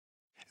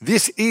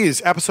This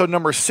is episode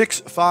number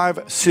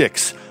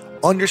 656,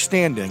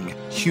 Understanding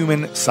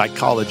Human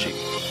Psychology.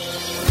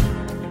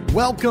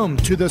 Welcome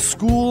to the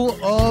School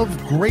of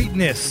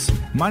Greatness.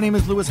 My name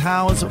is Lewis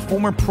Howes,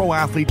 former pro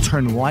athlete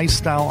turned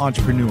lifestyle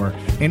entrepreneur,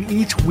 and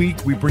each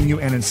week we bring you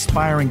an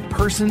inspiring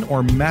person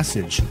or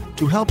message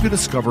to help you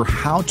discover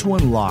how to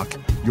unlock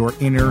your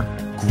inner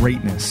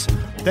greatness.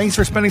 Thanks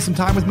for spending some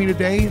time with me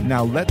today.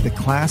 Now let the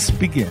class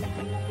begin.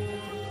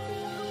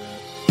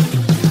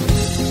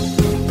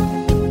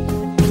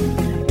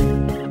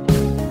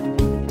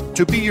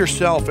 To be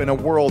yourself in a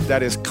world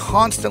that is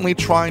constantly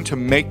trying to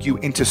make you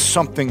into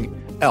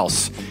something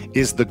else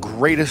is the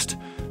greatest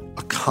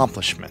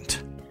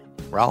accomplishment.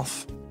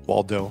 Ralph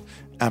Waldo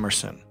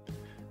Emerson.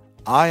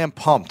 I am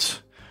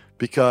pumped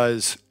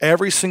because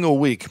every single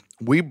week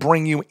we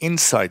bring you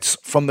insights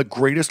from the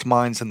greatest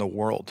minds in the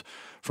world,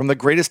 from the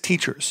greatest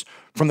teachers,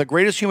 from the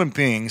greatest human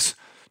beings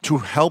to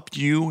help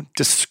you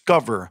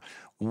discover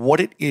what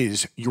it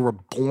is you were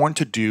born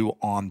to do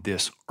on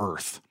this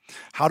earth.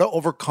 How to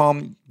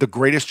overcome the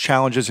greatest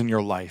challenges in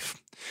your life,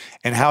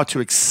 and how to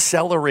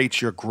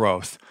accelerate your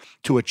growth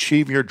to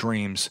achieve your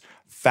dreams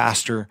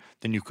faster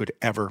than you could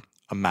ever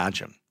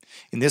imagine.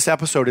 In this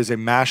episode is a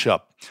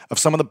mashup of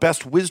some of the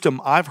best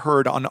wisdom I've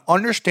heard on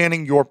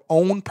understanding your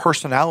own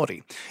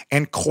personality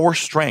and core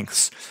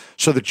strengths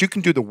so that you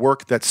can do the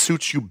work that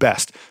suits you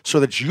best,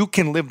 so that you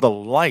can live the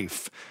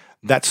life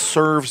that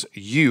serves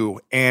you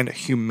and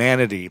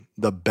humanity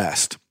the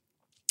best.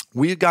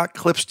 We got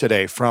clips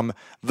today from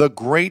the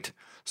great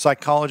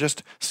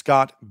psychologist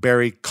Scott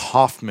Barry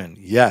Kaufman.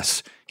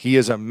 Yes, he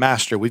is a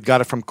master. We've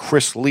got it from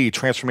Chris Lee,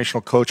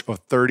 transformational coach of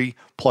 30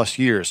 plus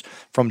years,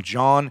 from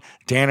John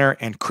Danner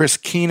and Chris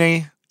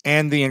Kuenne,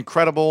 and the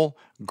incredible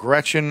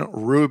Gretchen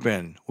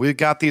Rubin. We've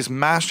got these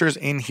masters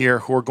in here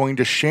who are going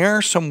to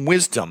share some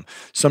wisdom,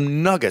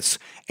 some nuggets,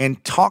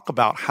 and talk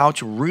about how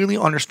to really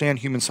understand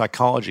human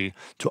psychology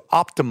to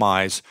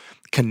optimize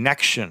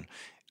connection,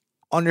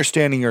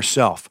 understanding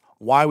yourself,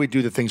 why we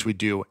do the things we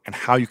do, and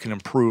how you can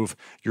improve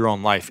your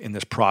own life in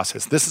this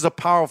process. This is a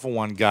powerful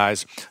one,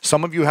 guys.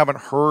 Some of you haven't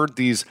heard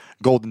these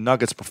golden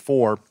nuggets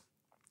before,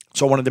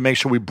 so I wanted to make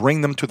sure we bring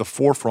them to the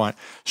forefront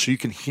so you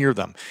can hear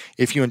them.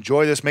 If you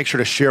enjoy this, make sure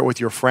to share it with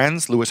your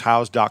friends,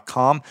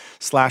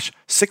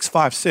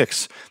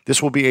 lewishowes.com/656.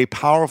 This will be a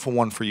powerful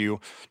one for you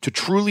to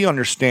truly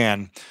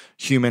understand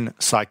human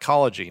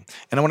psychology.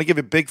 And I want to give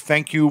a big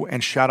thank you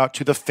and shout out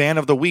to the fan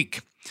of the week.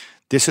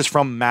 This is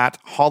from Matt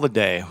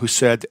Holliday, who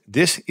said,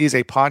 "This is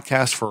a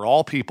podcast for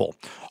all people,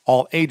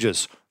 all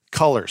ages,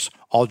 colors,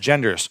 all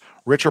genders,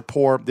 rich or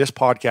poor. This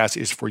podcast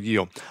is for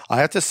you." I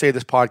have to say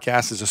this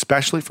podcast is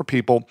especially for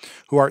people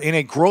who are in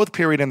a growth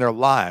period in their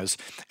lives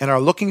and are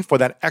looking for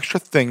that extra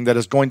thing that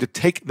is going to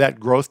take that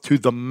growth to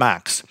the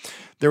max.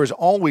 There is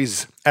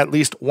always at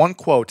least one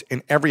quote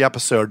in every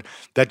episode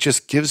that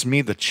just gives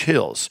me the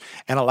chills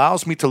and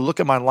allows me to look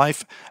at my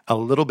life a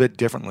little bit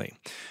differently.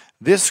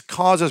 This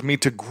causes me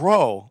to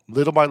grow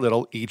little by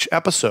little each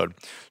episode.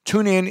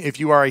 Tune in if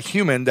you are a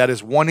human that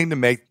is wanting to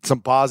make some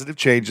positive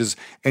changes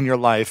in your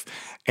life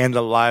and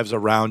the lives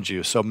around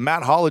you. So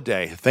Matt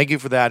Holliday, thank you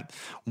for that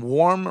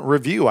warm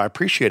review. I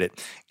appreciate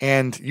it.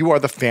 And you are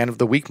the fan of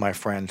the week, my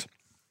friend.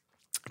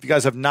 If you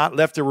guys have not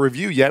left a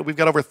review yet, we've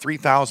got over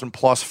 3,000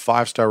 plus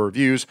 5-star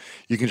reviews.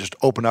 You can just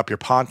open up your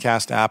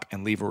podcast app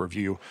and leave a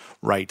review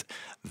right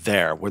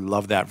there. We'd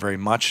love that very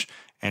much.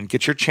 And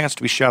get your chance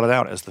to be shouted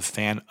out as the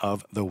fan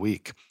of the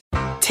week.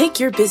 Take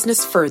your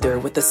business further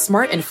with the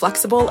smart and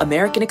flexible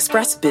American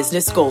Express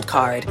Business Gold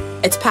Card.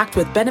 It's packed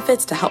with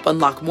benefits to help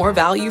unlock more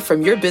value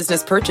from your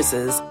business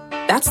purchases.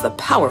 That's the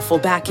powerful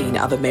backing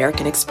of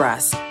American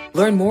Express.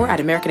 Learn more at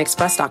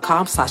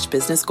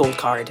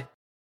americanexpress.com/businessgoldcard.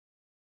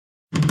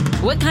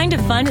 What kind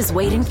of fun is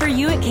waiting for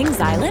you at Kings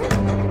Island?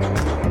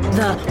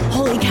 The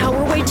holy cow,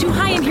 we're way too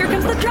high and here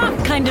comes the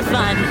drop kind of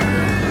fun.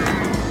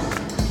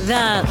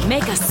 The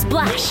make a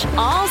splash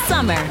all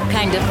summer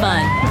kind of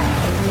fun.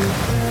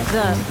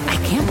 The I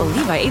can't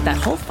believe I ate that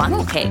whole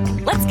funnel cake.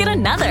 Let's get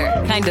another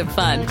kind of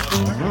fun.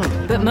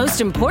 But most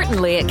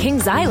importantly, at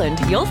Kings Island,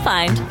 you'll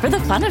find for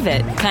the fun of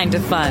it kind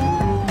of fun.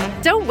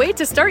 Don't wait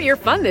to start your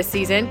fun this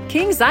season.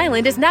 Kings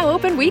Island is now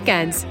open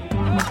weekends.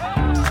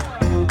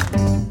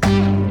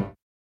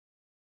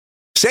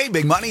 Save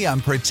big money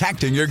on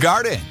protecting your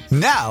garden.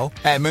 Now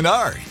at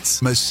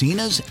Menards.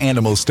 Messina's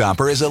Animal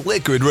Stopper is a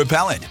liquid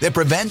repellent that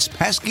prevents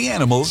pesky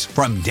animals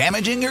from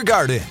damaging your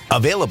garden.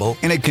 Available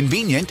in a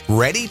convenient,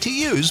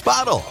 ready-to-use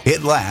bottle.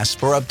 It lasts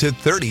for up to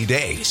 30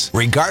 days,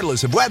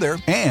 regardless of weather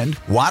and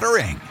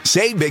watering.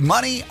 Save big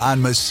money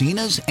on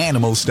Messina's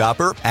Animal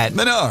Stopper at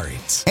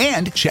Menards.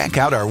 And check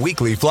out our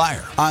weekly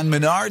flyer on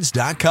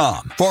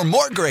Menards.com for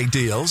more great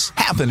deals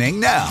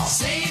happening now.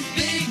 Save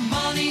big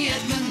money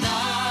at Menards.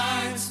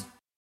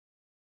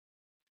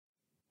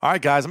 All right,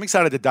 guys, I'm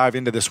excited to dive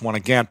into this one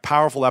again.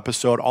 Powerful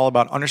episode all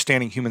about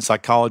understanding human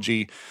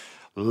psychology.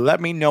 Let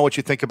me know what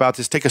you think about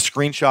this. Take a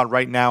screenshot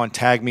right now and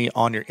tag me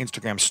on your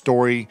Instagram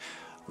story,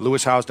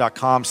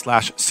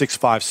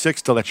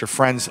 lewishowes.com/656 to let your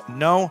friends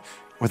know.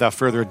 Without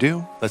further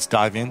ado, let's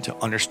dive into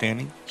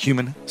understanding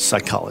human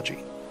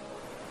psychology.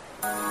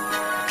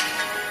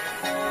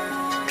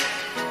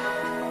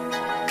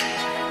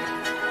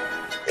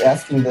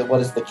 asking that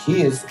what is the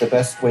key is the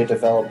best way to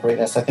develop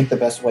greatness. I think the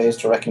best way is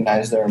to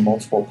recognize there are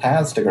multiple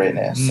paths to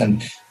greatness.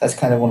 And that's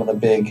kind of one of the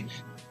big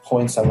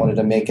points I wanted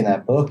to make in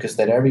that book, is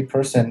that every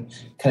person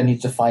kind of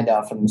needs to find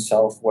out for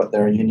themselves what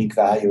their unique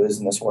value is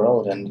in this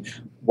world and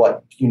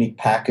what unique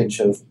package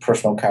of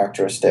personal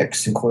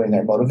characteristics, including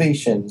their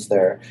motivations,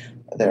 their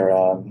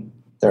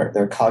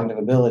cognitive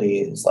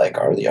abilities. Like,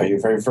 are you a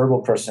very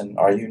verbal person?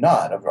 Are you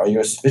not? Are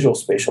you a visual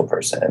spatial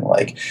person?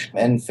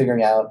 And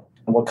figuring out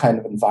what kind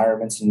of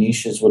environments and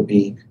niches would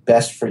be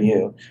best for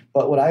you.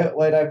 But what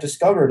I've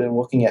discovered in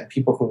looking at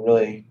people who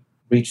really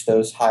reach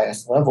those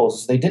highest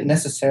levels, they didn't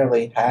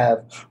necessarily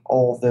have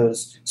all of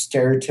those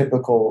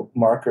stereotypical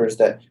markers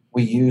that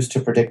we use to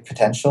predict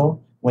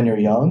potential when you're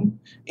young.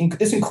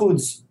 This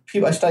includes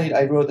people.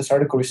 I wrote this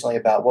article recently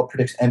about what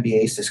predicts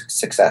MBA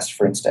success,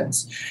 for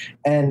instance.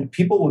 And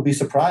people would be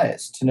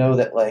surprised to know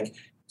that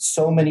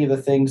so many of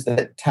the things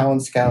that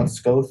talent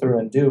scouts go through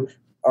and do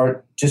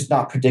are just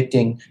not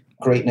predicting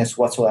greatness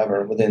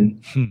whatsoever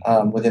within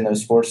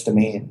those sports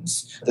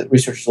domains. The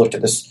researchers looked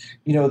at this,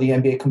 the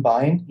NBA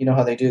Combine,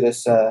 how they do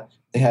this,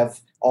 they have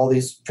all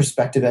these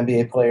prospective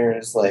NBA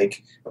players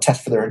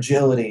test for their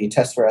agility,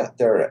 test for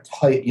their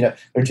height,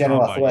 their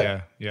general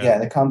athletic. Yeah,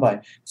 the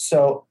Combine.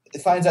 So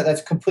it finds out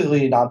that's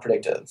completely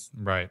non-predictive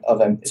of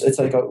them. It's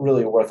like a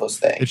really worthless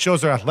thing. It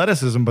shows their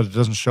athleticism, but it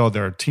doesn't show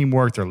their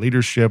teamwork, their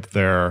leadership,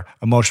 their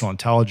emotional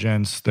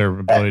intelligence, their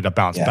ability to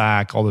bounce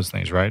back, all those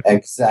things, right?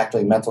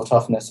 Exactly. Mental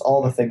toughness,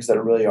 all the things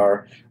that really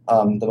are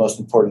the most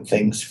important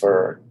things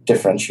for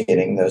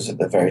differentiating those at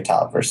the very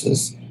top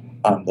versus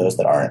those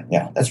that aren't.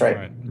 Yeah, that's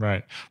right.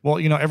 Right. Well,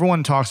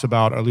 everyone talks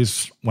about, at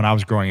least when I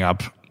was growing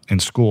up in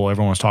school,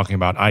 everyone was talking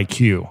about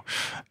IQ.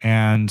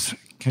 And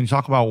can you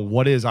talk about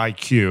what is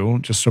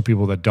IQ, just so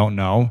people that don't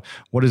know?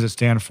 What does it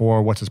stand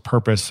for? What's its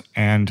purpose?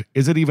 And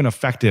is it even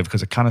effective?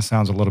 Because it kind of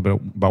sounds a little bit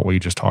about what you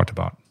just talked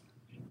about.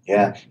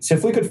 Yeah. So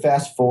if we could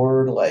fast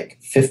forward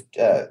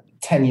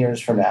 10 years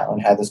from now and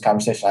have this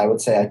conversation, I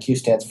would say IQ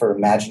stands for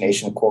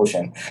imagination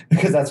quotient,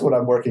 because that's what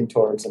I'm working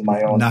towards in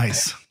my own.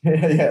 Nice.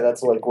 Yeah,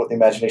 that's what the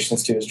Imagination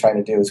Institute is trying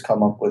to do, is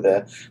come up with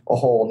a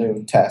whole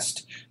new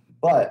test.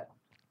 But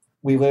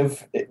we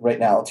live right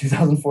now,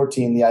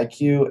 2014, the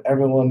IQ,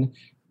 everyone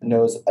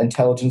knows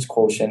intelligence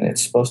quotient.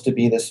 It's supposed to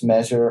be this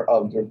measure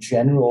of your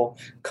general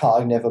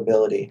cognitive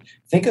ability.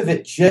 Think of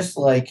it just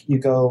like you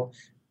go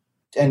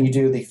and you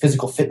do the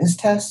physical fitness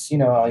tests.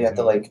 You have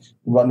to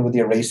run with the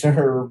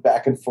eraser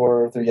back and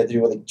forth, or you have to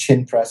do a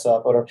chin press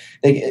up, or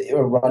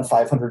run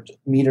 500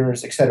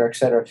 meters, et cetera, et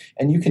cetera.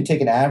 And you can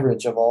take an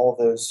average of all of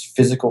those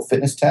physical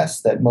fitness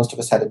tests that most of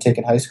us had to take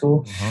in high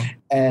school.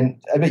 And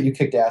I bet you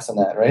kicked ass on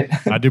that, right?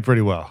 I do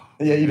pretty well.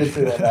 Yeah, you did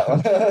say that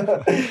one.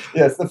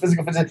 Yes, the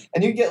physical fitness.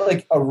 And you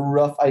get a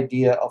rough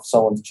idea of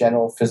someone's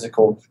general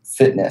physical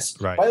fitness.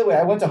 Right. By the way,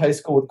 I went to high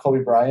school with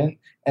Kobe Bryant,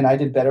 and I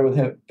did better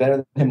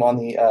than him on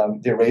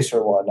the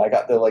eraser one. I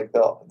got the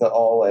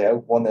all I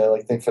won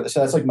the thing for this.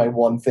 So that's my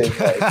one thing.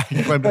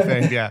 You went the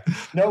thing, yeah.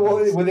 No,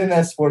 within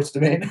that sports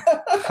domain,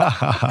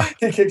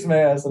 he kicks my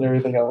ass and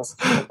everything else.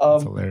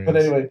 That's hilarious. But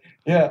anyway,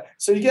 yeah.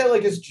 So you get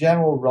this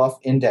general rough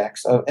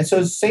index and so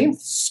the same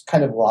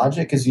kind of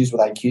logic is used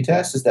with IQ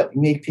tests, is that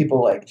we make people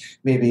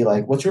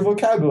what's your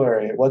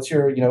vocabulary? What's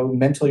your,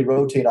 mentally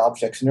rotate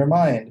objects in your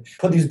mind?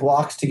 Put these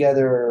blocks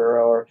together,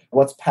 or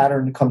what's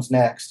pattern comes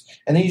next.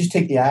 And then you just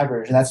take the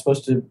average, and that's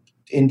supposed to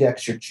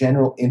index your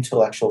general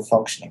intellectual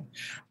functioning.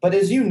 But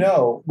as you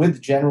know, with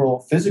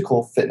general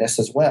physical fitness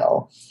as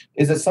well,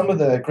 is that some of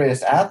the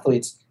greatest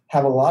athletes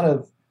have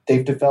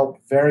they've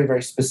developed very,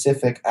 very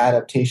specific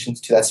adaptations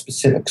to that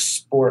specific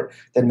sport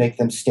that make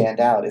them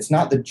stand out. It's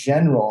not the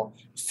general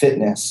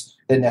fitness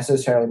that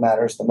necessarily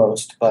matters the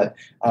most, but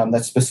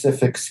that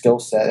specific skill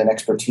set and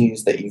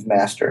expertise that you've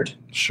mastered.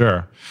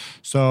 Sure.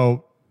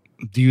 So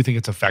do you think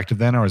it's effective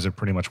then, or is it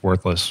pretty much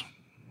worthless?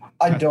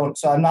 I don't.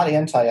 So I'm not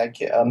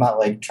anti-IQ. I'm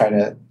not trying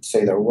to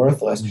say they're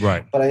worthless.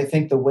 Right. But I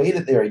think the way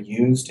that they are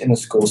used in the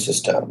school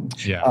system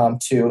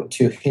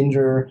to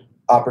hinder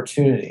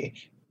opportunity,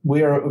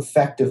 we are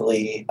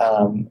effectively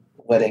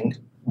letting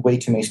way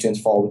too many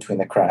students fall between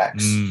the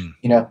cracks.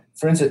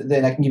 For instance,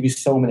 then I can give you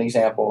so many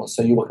examples.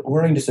 So you look at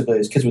learning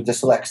disabilities, kids with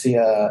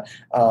dyslexia,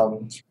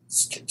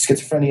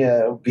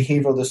 schizophrenia,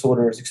 behavioral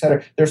disorders, et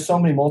cetera. There's so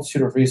many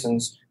multitude of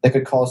reasons that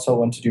could cause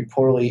someone to do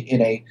poorly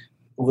in a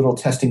little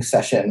testing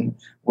session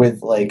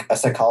with a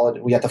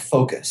psychologist. We have to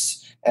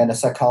focus, and a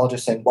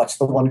psychologist saying, what's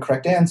the one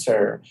correct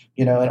answer?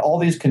 And all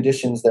these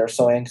conditions that are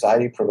so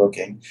anxiety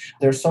provoking.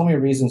 There's so many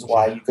reasons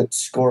why you could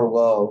score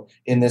low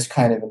in this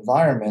kind of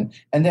environment.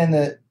 And then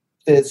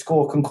the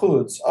school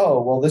concludes,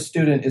 this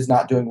student is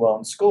not doing well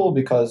in school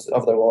because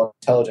of their low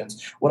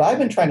intelligence. What I've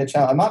been trying to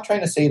challenge, I'm not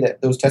trying to say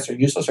that those tests are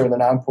useless or they're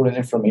not important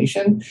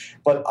information,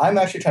 but I'm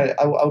actually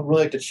I would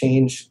really like to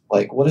change,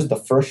 what is the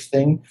first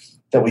thing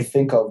that we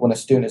think of when a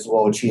student is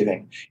low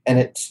achieving? And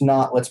it's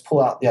not, let's pull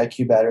out the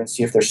IQ battery and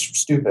see if they're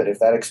stupid, if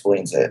that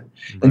explains it.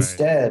 Right.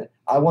 Instead,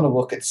 I want to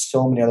look at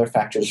so many other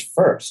factors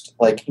first,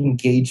 like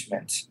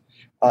engagement,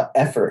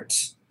 effort,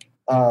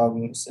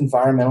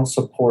 environmental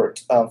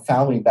support,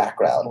 family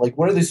background. Like,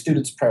 what are the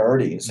students'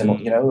 priorities? And,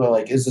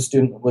 like, is the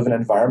student live in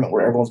an environment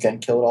where everyone's getting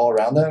killed all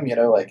around them?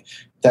 Like,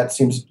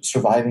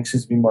 surviving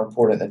seems to be more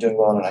important than doing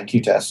well on an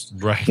IQ test,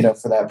 right?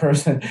 For that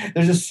person.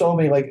 There's just so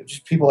many, like,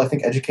 just people, I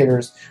think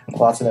educators,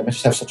 lots of them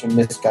just have such a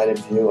misguided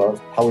view of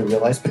how we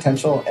realize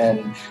potential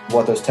and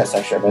what those tests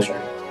actually are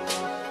measuring.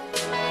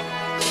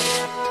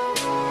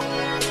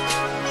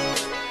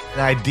 And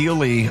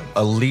ideally,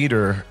 a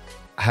leader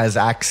has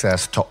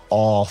access to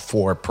all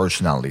 4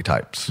 personality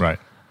types. Right.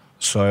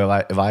 So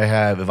if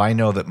I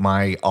know that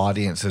my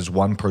audience is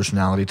one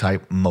personality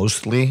type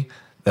mostly,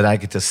 that I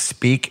get to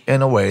speak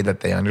in a way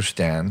that they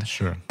understand,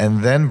 sure,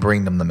 and then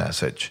bring them the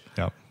message.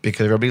 Yep.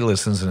 Because everybody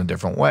listens in a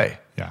different way.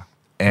 Yeah.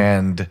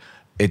 And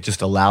it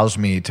just allows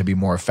me to be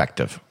more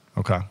effective.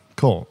 Okay.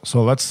 Cool.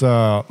 So let's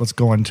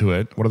go into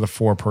it. What are the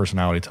 4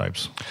 personality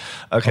types?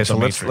 Okay, so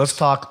let's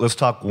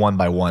talk one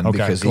by one, okay,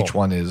 because cool. each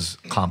one is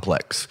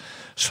complex.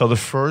 So the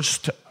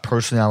first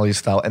personality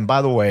style, and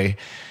by the way,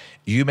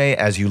 you may,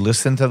 as you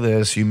listen to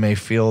this, you may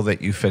feel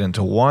that you fit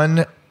into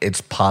one.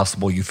 It's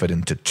possible you fit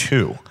into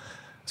 2.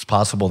 It's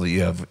possible that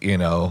you have,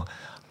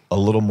 a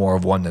little more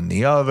of one than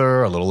the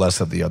other, a little less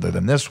of the other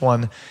than this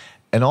one.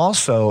 And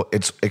also,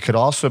 it could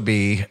also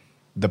be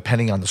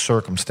depending on the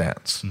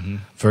circumstance. Mm-hmm.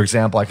 For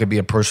example, I could be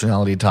a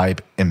personality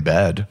type in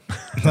bed.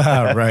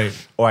 Right.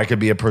 Or I could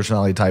be a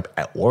personality type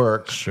at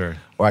work. Sure.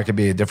 Or I could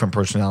be a different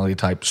personality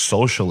type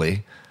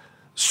socially.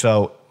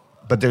 So,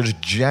 but there's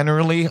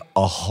generally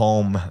a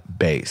home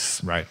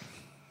base. Right.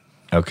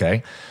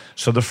 Okay.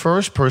 So the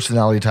first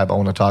personality type I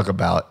want to talk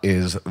about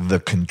is the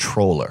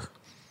controller.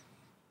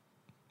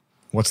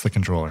 What's the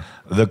controller?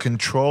 The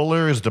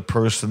controller is the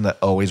person that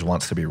always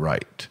wants to be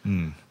right.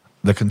 Mm.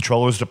 The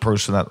controller is the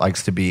person that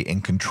likes to be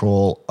in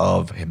control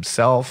of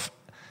himself.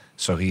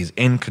 So he's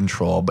in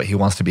control, but he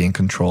wants to be in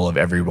control of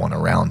everyone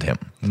around him.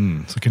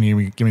 Mm. So can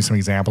you give me some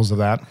examples of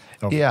that?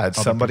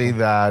 It's somebody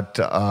that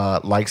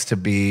likes to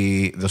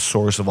be the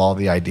source of all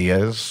the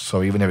ideas.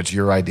 So even if it's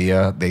your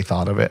idea, they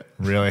thought of it.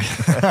 Really?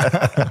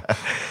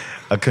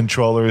 A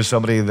controller is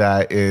somebody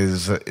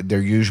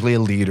they're usually a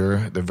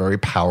leader. They're very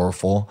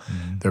powerful.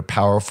 Mm-hmm. They're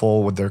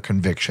powerful with their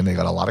conviction. They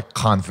got a lot of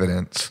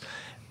confidence.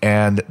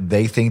 And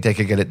they think they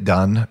could get it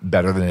done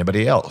better than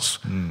anybody else.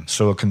 Mm.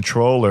 So a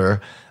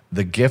controller,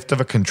 the gift of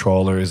a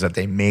controller is that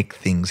they make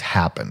things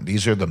happen.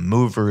 These are the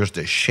movers,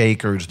 the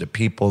shakers, the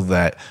people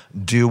that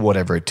do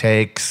whatever it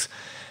takes.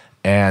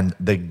 And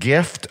the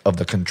gift of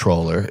the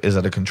controller is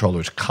that a controller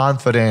is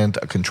confident,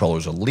 a controller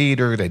is a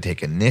leader, they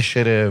take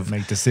initiative.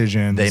 Make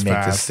decisions. They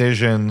make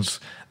decisions.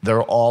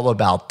 They're all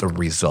about the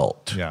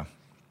result. Yeah.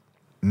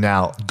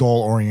 Now,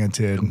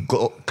 goal-oriented.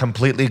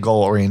 Completely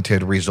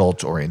goal-oriented,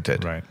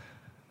 results-oriented. Right.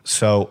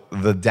 So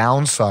the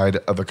downside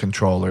of a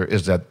controller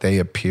is that they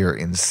appear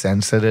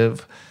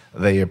insensitive,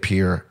 they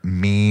appear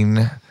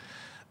mean,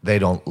 they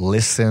don't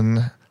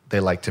listen, they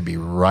like to be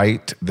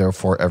right,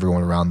 therefore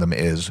everyone around them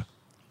is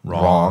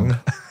wrong.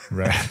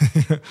 Right.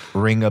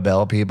 Ring a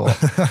bell, people.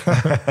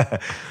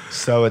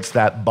 So it's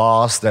that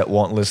boss that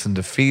won't listen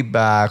to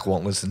feedback,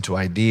 won't listen to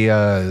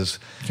ideas.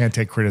 Can't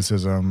take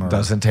criticism.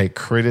 Doesn't take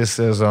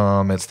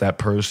criticism. It's that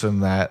person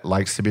that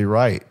likes to be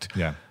right.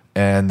 Yeah.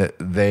 And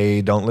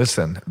they don't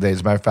listen. As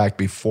a matter of fact,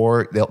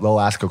 before they'll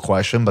ask a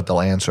question, but they'll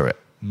answer it.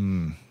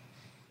 Mm.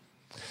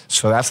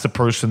 So that's the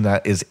person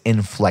that is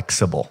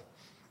inflexible.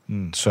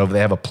 Mm. So if they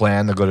have a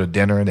plan to go to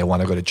dinner and they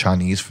want to go to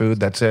Chinese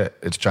food, that's it.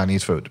 It's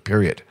Chinese food,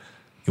 period.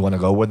 You want to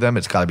go with them,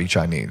 it's got to be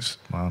Chinese.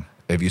 Wow.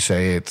 If you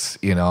say it's,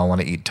 I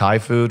want to eat Thai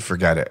food,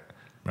 forget it.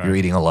 Right. You're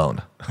eating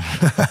alone.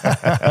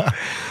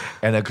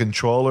 And a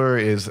controller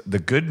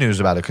the good news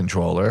about a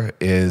controller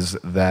is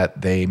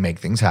that they make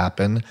things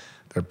happen.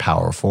 They're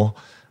powerful,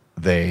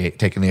 they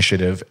take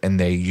initiative, and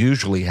they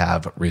usually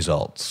have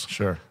results.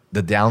 Sure.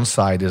 The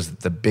downside is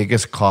the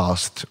biggest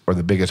cost or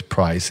the biggest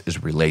price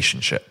is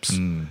relationships.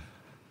 Mm.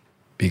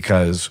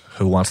 Because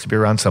who wants to be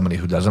around somebody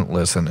who doesn't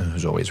listen and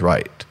who's always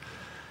right?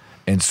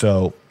 And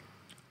so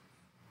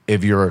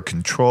if you're a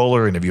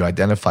controller and if you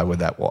identify with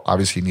that, well,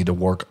 obviously you need to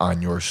work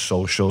on your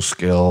social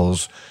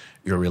skills,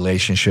 your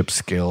relationship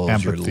skills,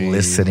 empathy, your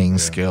listening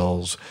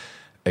skills,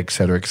 et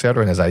cetera, et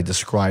cetera. And as I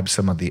describe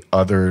some of the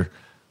other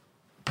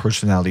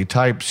personality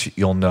types,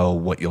 you'll know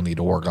what you'll need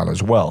to work on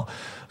as well.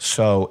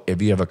 So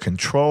if you have a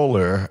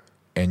controller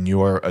and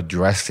you're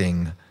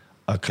addressing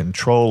a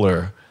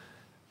controller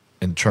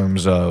in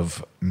terms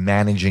of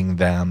managing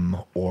them,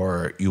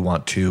 or you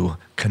want to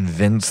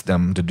convince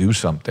them to do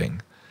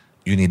something,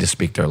 you need to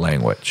speak their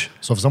language.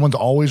 So if someone's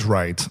always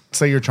right,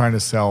 say you're trying to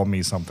sell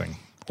me something,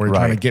 or you're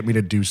trying to get me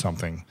to do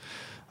something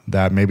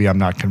that maybe I'm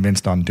not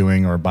convinced on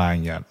doing or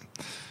buying yet,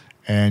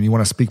 and you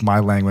want to speak my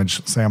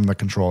language, say I'm the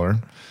controller,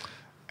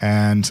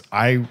 and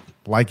I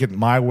like it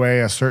my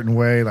way, a certain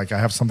way, like I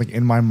have something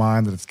in my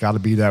mind that it's got to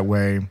be that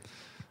way,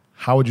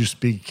 how would you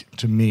speak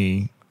to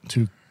me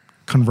to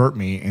convert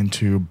me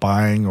into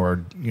buying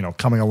or,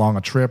 coming along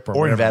a trip or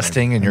whatever,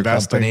 investing in your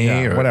company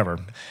or whatever?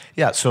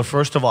 Yeah, so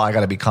first of all, I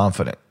got to be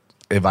confident.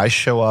 If I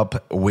show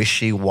up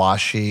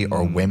wishy-washy or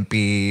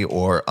wimpy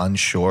or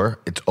unsure,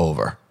 it's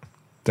over.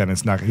 then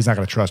he's not going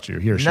to trust you.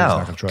 He or she's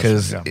not going to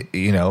trust you.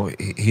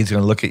 Because, he's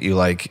going to look at you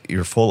like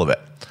you're full of it.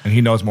 And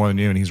he knows more than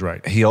you, and he's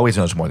right. He always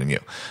knows more than you.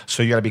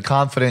 So you got to be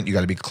confident. You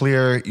got to be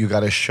clear. You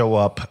got to show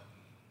up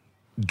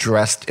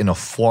dressed in a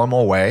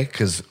formal way,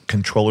 because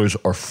controllers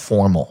are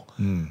formal.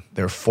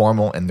 They're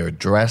formal in their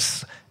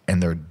dress,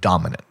 and they're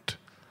dominant.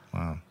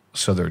 Wow.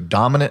 So they're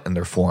dominant and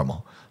they're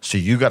formal. So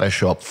you got to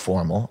show up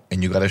formal,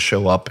 and you got to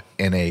show up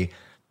in a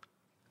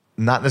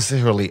not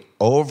necessarily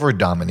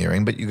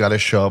over-domineering, but you got to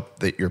show up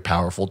that you're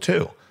powerful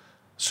too.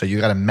 So you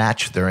got to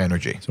match their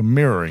energy. So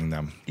mirroring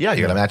them. Yeah,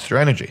 you got to match their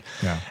energy.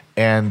 Yeah.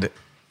 And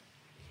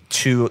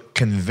to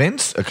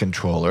convince a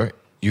controller,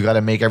 you got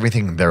to make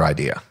everything their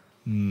idea.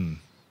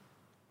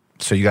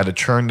 So you got to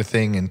turn the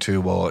thing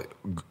into, well,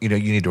 you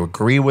need to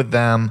agree with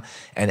them.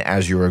 And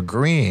as you're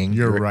agreeing,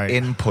 you're right.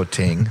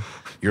 inputting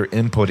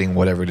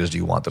whatever it is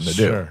you want them to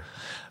do.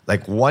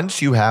 Like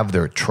once you have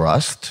their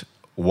trust,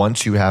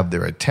 once you have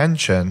their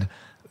attention,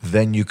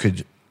 then you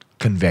could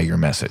convey your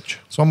message.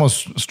 It's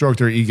almost stroke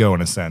their ego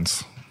in a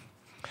sense.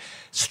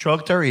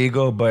 Stroke their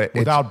ego, but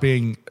without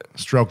being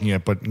stroking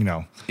it, but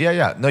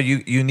Yeah. No,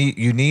 you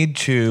need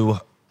to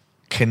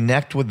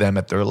connect with them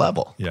at their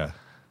level. Yeah.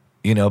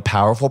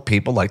 Powerful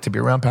people like to be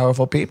around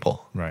powerful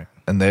people. Right.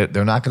 And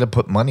they're not going to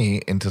put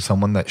money into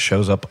someone that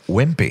shows up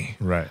wimpy.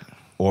 Right.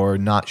 Or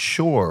not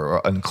sure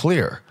or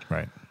unclear.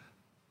 Right.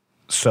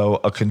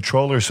 So a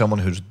controller is someone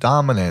who's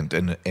dominant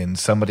and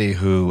somebody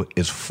who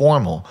is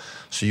formal.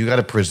 So you got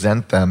to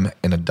present them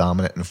in a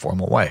dominant and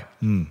formal way.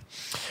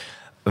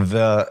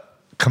 The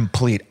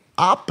complete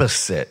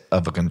opposite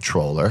of a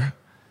controller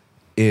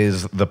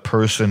is the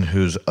person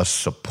who's a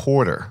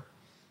supporter.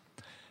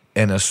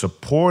 And a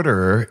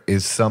supporter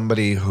is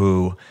somebody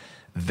who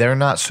they're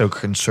not so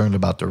concerned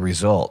about the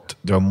result.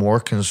 They're more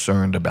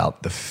concerned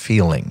about the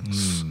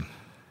feelings.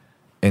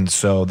 And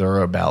so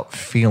they're about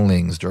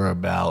feelings. They're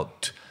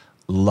about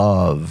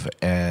love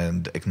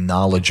and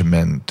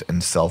acknowledgement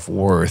and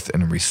self-worth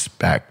and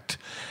respect.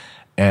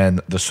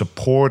 And the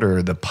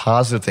supporter, the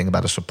positive thing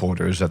about a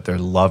supporter is that they're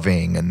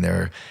loving and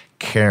they're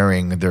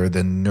caring. They're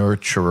the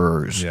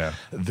nurturers. Yeah.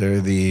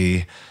 They're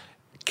the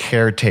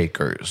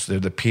caretakers. They're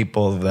the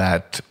people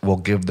that will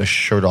give the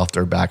shirt off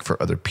their back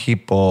for other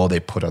people. They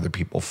put other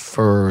people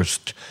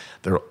first.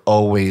 They're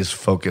always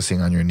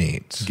focusing on your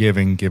needs.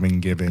 Giving.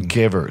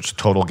 Givers,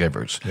 total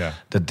givers. Yeah.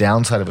 The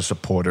downside of a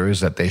supporter is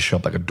that they show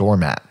up like a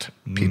doormat.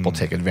 People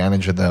take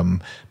advantage of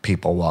them.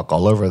 People walk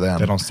all over them.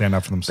 They don't stand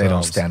up for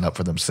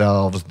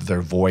themselves.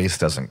 Their voice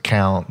doesn't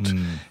count.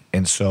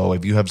 And so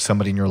if you have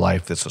somebody in your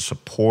life that's a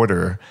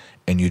supporter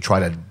and you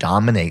try to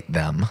dominate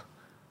them,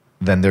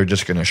 then they're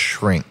just going to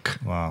shrink.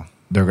 Wow.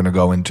 They're going to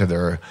go into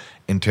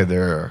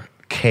their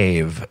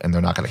cave and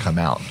they're not going to come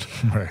out.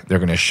 Right. They're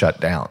going to shut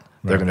down.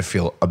 They're going to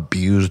feel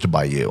abused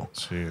by you.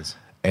 Jeez.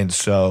 And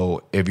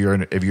so if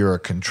you're a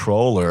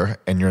controller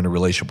and you're in a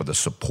relationship with a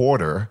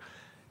supporter,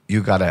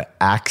 you got to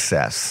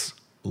access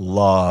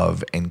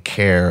love and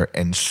care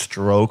and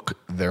stroke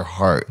their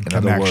heart. In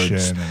other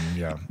words,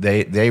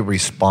 they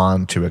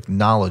respond to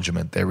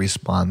acknowledgement. They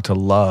respond to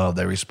love.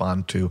 They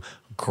respond to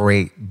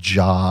great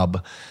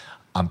job.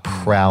 I'm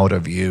proud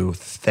of you.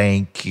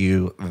 Thank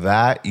you.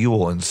 That you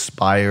will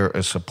inspire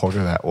a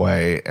supporter that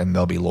way, and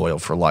they'll be loyal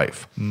for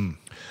life.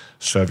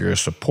 So if you're a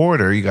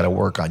supporter, you got to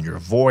work on your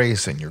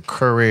voice and your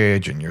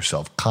courage and your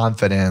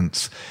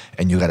self-confidence,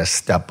 and you got to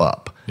step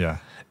up. Yeah.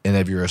 And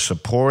if you're a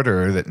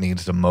supporter that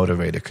needs to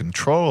motivate a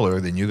controller,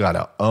 then you got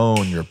to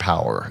own your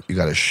power. You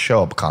got to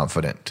show up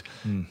confident.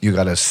 You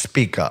got to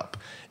speak up.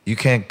 You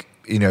can't,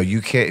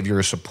 if you're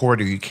a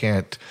supporter, you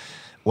can't.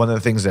 One of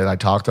the things that I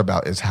talked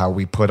about is how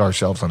we put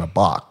ourselves in a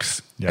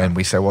box. Yeah. And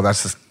we say, well,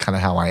 that's just kind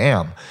of how I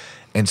am.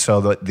 And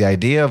so the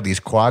idea of these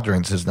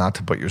quadrants is not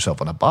to put yourself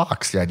in a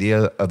box. The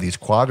idea of these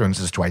quadrants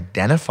is to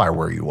identify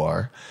where you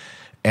are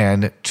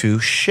and to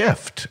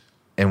shift.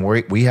 And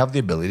we have the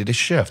ability to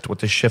shift. What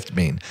does shift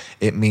mean?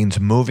 It means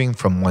moving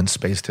from one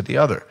space to the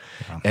other.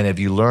 Yeah. And if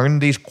you learn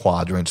these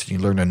quadrants and you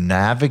learn to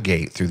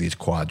navigate through these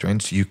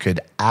quadrants, you could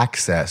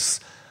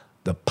access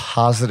the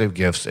positive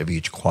gifts of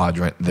each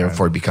quadrant,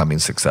 therefore becoming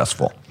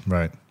successful.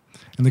 Right.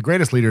 And the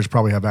greatest leaders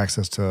probably have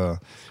access to...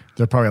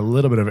 They're probably a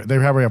little bit of it. They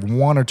probably have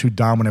one or two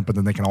dominant, but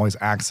then they can always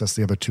access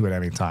the other two at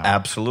any time.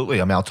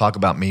 Absolutely. I mean, I'll talk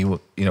about me,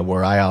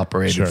 where I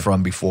operated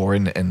from before,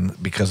 and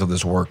because of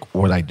this work,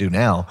 what I do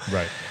now.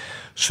 Right.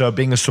 So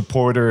being a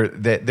supporter,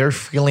 that they're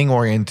feeling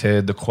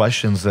oriented. The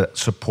questions that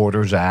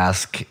supporters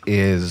ask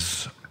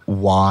is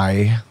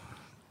why,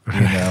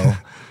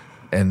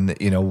 and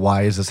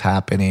why is this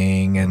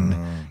happening, and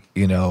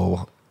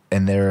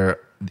and they're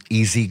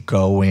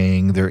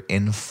easygoing. They're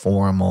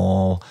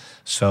informal.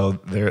 So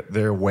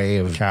their way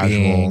of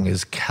being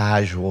is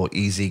casual,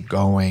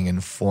 easygoing,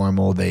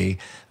 informal. They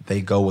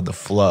go with the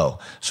flow.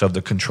 So if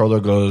the controller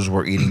goes,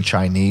 we're eating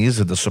Chinese,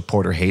 if the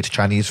supporter hates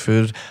Chinese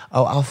food,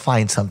 I'll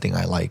find something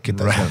I like. It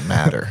doesn't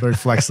matter. Very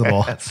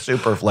flexible.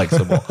 Super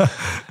flexible.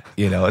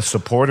 A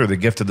supporter, the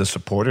gift of the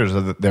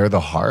supporters, they're the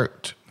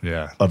heart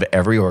of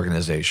every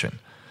organization.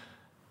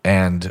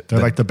 And they're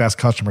like the best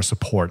customer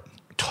support.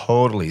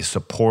 totally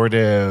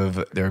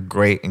supportive. They're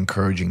great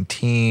encouraging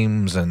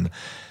teams, and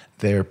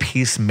they're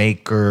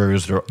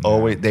peacemakers.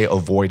 They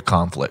avoid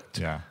conflict.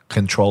 Yeah.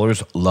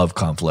 Controllers love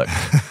conflict.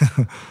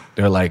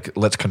 They're like,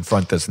 let's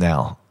confront this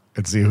now.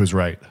 And see who's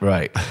right.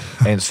 Right.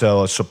 And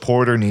so a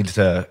supporter needs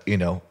to,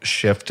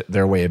 shift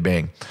their way of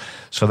being.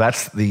 So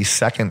that's the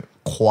second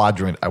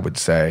quadrant, I would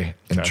say,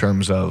 in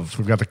terms of... So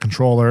we've got the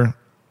controller,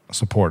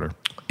 supporter.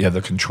 You have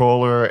the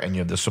controller and you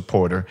have the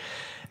supporter.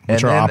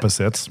 Which are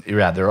opposites.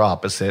 Yeah, they're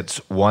opposites.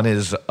 One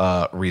is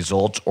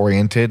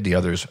results-oriented. The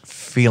other is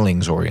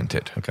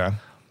feelings-oriented. Okay.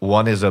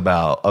 One is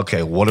about,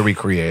 okay, what are we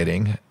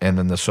creating? And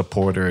then the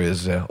supporter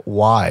is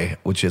why,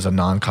 which is a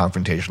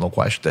non-confrontational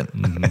question.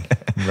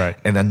 Mm-hmm. Right.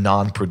 And a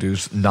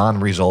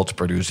non-results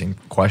producing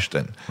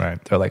question.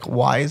 Right. They're like,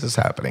 why is this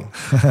happening?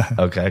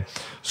 Okay.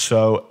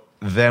 So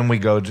then we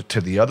go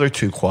to the other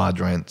two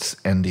quadrants,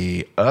 and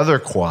the other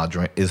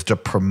quadrant is the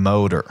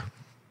promoter.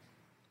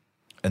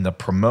 And the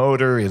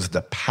promoter is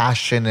the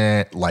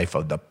passionate life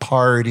of the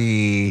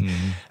party.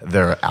 Mm-hmm.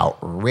 They're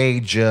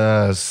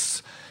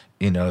outrageous.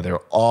 They're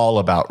all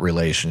about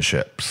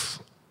relationships.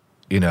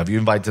 If you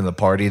invite them to the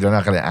party, they're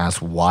not going to ask,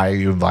 why are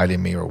you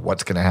inviting me or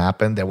what's going to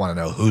happen? They want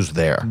to know who's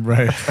there.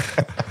 Right.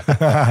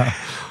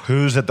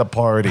 Who's at the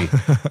party.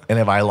 And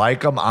if I like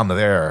them, I'm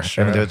there.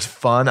 Sure. And if it's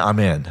fun, I'm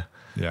in.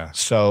 Yeah.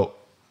 So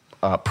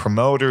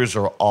promoters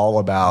are all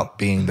about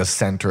being the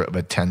center of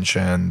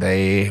attention.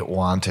 They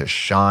want to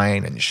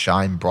shine and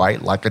shine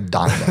bright like a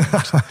diamond.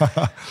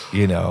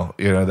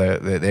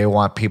 They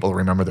want people to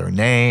remember their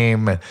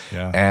name.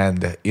 Yeah. And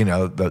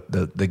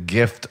the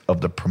gift of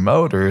the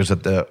promoter is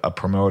that a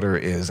promoter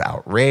is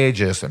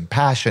outrageous and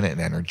passionate and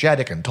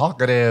energetic and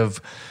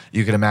talkative.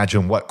 You can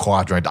imagine what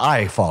quadrant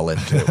I fall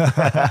into.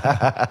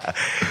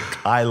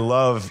 I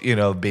love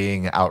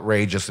being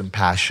outrageous and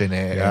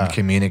passionate and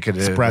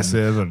communicative,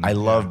 expressive, and I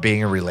love being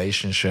in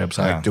relationships.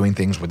 I like doing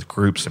things with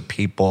groups of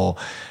people,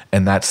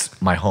 and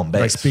that's my home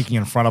base. Like speaking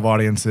in front of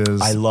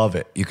audiences. I love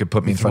it. You could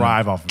put me in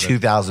front of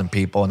 2,000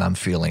 people, and I'm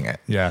feeling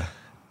it. Yeah.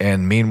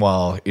 And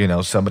meanwhile,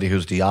 somebody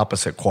who's the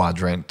opposite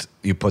quadrant,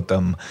 you put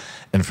them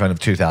in front of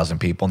 2,000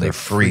 people, and they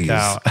freeze.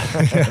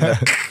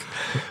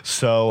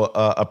 So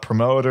a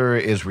promoter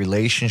is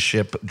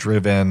relationship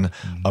driven.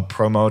 Mm-hmm. A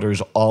promoter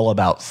is all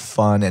about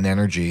fun and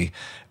energy,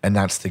 and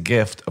that's the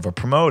gift of a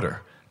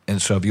promoter. And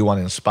so if you want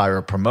to inspire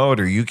a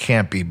promoter, you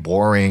can't be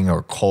boring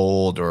or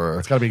cold, or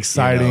it's got to be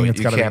exciting.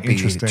 It's got to be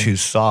interesting. Too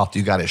soft.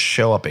 You got to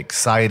show up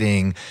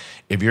exciting.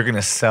 If you're going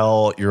to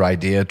sell your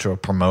idea to a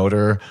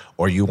promoter,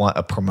 or you want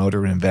a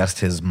promoter to invest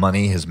his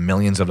money, his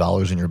millions of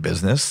dollars in your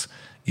business,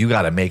 you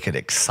got to make it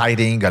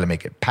exciting. You got to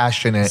make it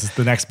passionate. This is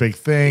the next big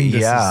thing.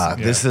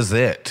 This is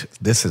it.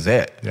 This is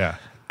it. Yeah.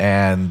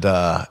 And,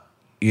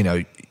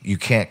 you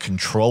can't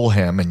control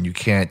him, and you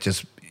can't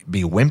just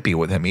be wimpy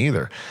with him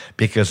either,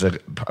 because a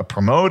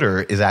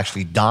promoter is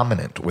actually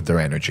dominant with their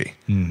energy.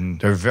 Mm-hmm.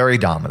 They're very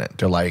dominant.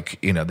 They're like,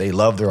 they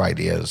love their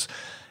ideas,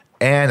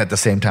 and at the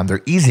same time,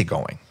 they're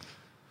easygoing.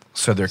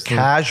 So they're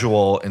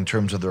casual in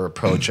terms of their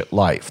approach at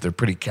life. They're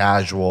pretty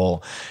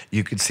casual.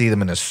 You could see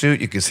them in a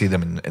suit. You could see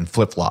them in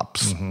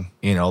flip-flops.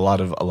 Mm-hmm. A lot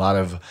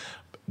of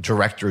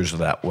directors are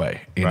that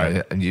way. You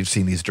know? And you've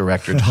seen these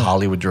directors,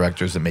 Hollywood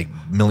directors that make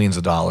millions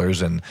of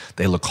dollars, and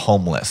they look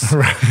homeless.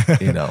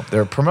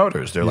 They're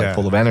promoters. They're like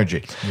full of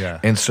energy. Yeah.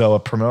 And so a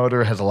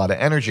promoter has a lot of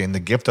energy, and the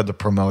gift of the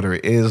promoter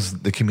is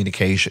the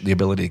communication, the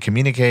ability to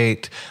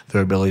communicate,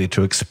 their ability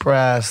to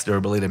express, their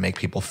ability to make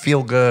people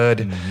feel good.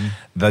 Mm-hmm.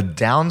 The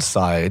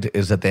downside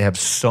is that they have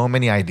so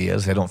many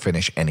ideas, they don't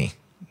finish any.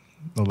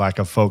 The lack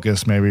of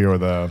focus, maybe, or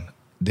the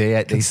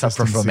they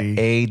suffer from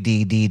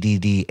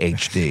ADDDDHD.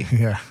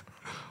 Yeah.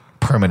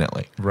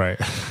 Permanently. Right.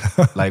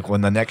 Like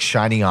when the next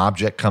shiny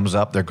object comes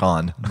up, they're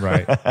gone.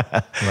 Right.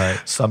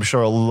 So I'm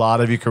sure a lot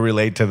of you can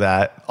relate to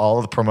that. All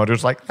of the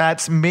promoters like,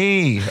 that's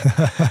me.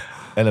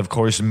 And of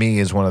course, me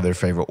is one of their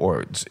favorite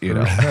words,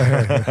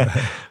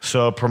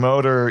 So a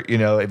promoter,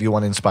 if you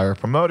want to inspire a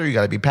promoter, you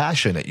got to be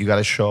passionate. You got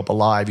to show up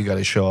alive. You got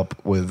to show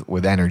up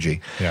with energy.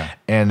 Yeah.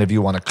 And if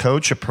you want to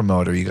coach a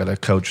promoter, you got to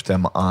coach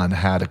them on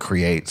how to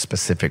create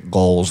specific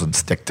goals and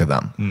stick to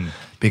them.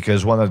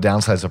 Because one of the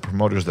downsides of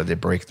promoters is that they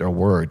break their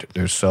word.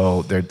 They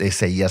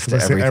say yes to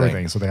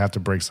everything. So they have to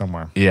break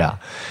somewhere. Yeah.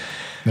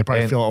 They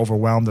probably feel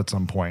overwhelmed at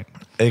some point.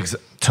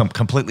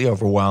 Completely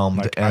overwhelmed.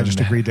 Like, I just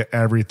agreed to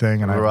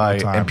everything, and I have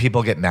no time. And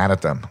people get mad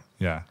at them.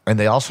 Yeah. And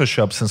they also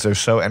show up, since they're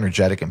so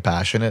energetic and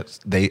passionate,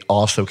 they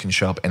also can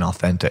show up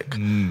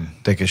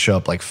inauthentic. They can show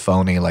up like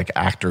phony, like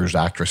actors,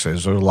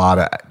 actresses. There's a lot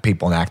of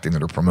people in acting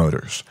that are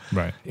promoters.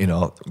 Right.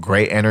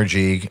 Great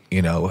energy,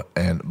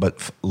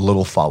 but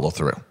little follow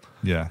through.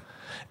 Yeah.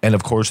 And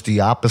of course,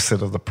 the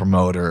opposite of the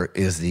promoter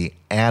is the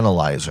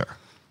analyzer.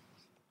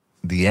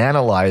 The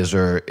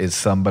analyzer is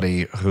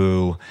somebody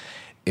who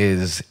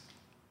is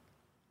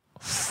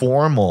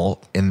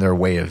formal in their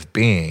way of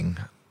being,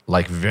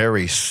 like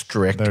very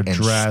strict and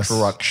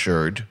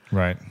structured.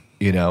 Right.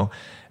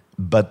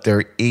 But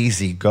they're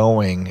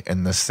easygoing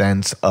in the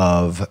sense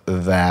of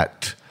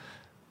that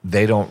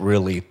they don't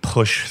really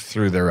push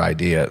through their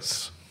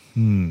ideas.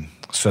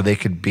 So they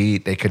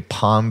could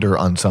ponder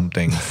on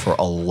something for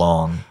a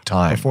long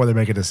time before they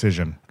make a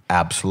decision.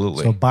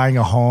 Absolutely. So buying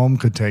a home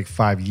could take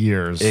 5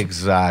 years.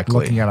 Exactly.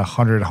 Looking at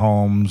 100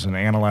 homes and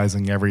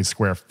analyzing every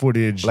square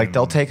footage. Like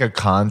they'll take a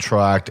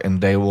contract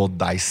and they will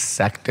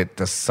dissect it,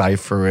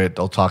 decipher it.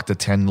 They'll talk to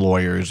 10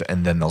 lawyers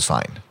and then they'll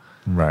sign.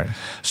 Right.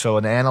 So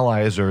an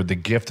analyzer, the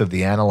gift of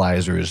the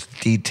analyzer is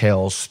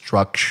detail,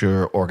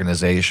 structure,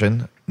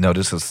 organization.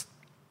 Notice this.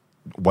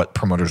 What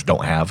promoters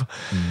don't have.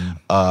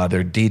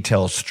 They're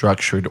detailed,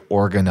 structured,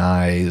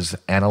 organized.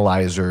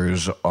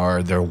 Analyzers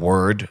are their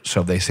word.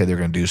 So if they say they're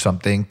going to do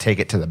something, take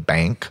it to the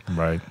bank.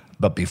 Right.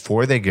 But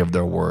before they give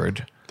their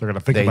word, they're going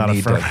to think about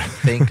it forever.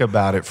 Think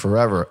about it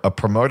forever. A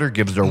promoter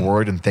gives their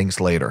word and thinks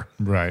later.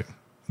 Right.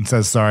 And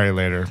says sorry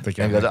later. They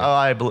can't and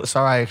goes,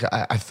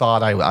 I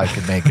thought I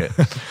could make it.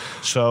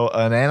 So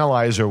an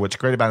analyzer, what's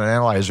great about an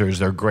analyzer is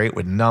they're great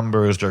with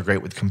numbers, they're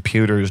great with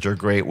computers, they're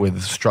great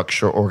with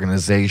structure,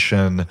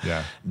 organization,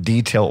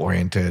 detail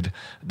oriented.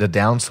 The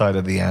downside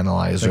of the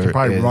analyzer they can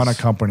probably run a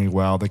company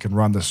well. They can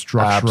run the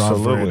structure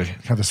of it,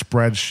 have the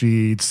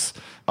spreadsheets.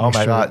 Oh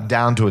my God,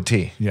 down to a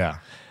T. Yeah.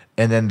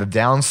 And then the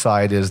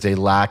downside is they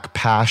lack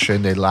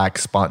passion, they lack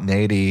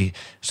spontaneity.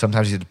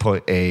 Sometimes you have to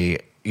put a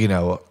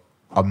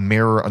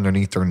mirror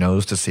underneath their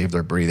nose to see if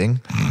they're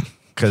breathing,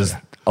 because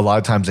a lot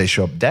of times they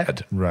show up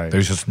dead. Right.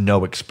 There's just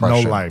no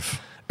expression. No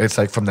life. It's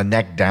like from the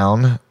neck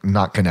down,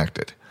 not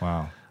connected.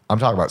 Wow. I'm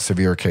talking about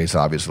severe case,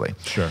 obviously.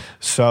 Sure.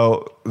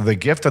 So the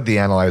gift of the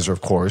analyzer,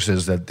 of course,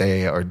 is that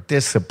they are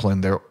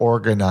disciplined, they're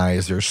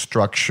organized, they're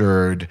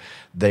structured.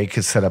 They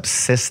could set up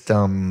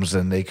systems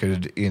and they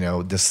could,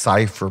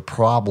 decipher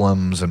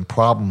problems and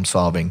problem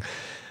solving.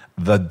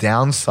 The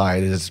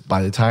downside is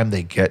by the time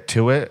they get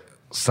to it,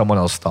 someone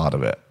else thought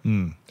of it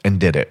and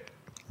did it.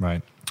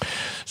 Right.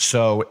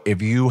 So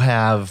if you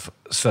have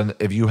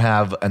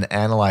an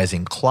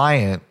analyzing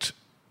client,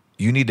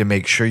 you need to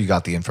make sure you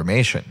got the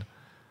information,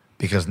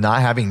 because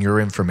not having your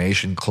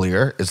information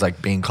clear is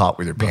like being caught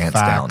with your pants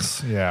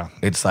facts, down. Yeah.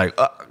 It's like,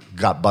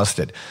 got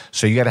busted.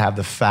 So you got to have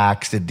the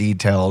facts, the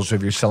details.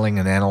 If you're selling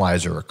an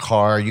analyzer or a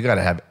car, you got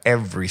to have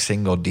every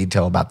single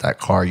detail about that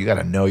car. You got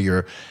to know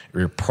your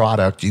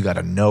product. You got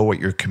to know what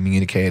you're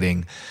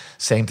communicating.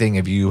 Same thing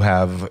if you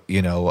have,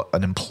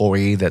 an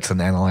employee that's an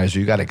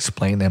analyzer, you got to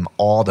explain them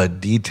all the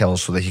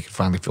details so that he can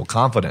finally feel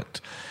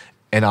confident.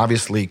 And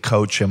obviously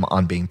coach him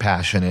on being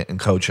passionate and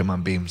coach him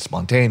on being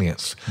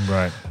spontaneous.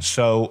 Right.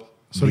 So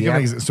to give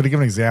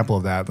an example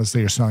of that, let's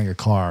say you're selling a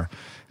car.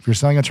 If you're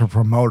selling it to a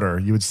promoter,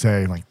 you would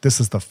say, like, this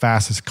is the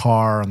fastest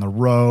car on the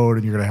road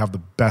and you're going to have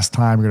the best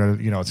time. You're going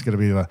to, it's going to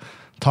be the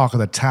talk of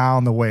the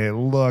town, the way it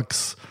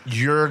looks.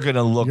 You're going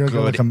to look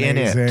good in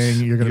it.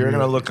 You're going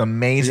to look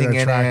amazing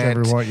in it.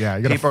 Everyone. Yeah,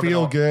 you're going to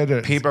feel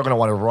good. People are going to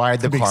want to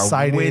ride the car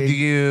exciting with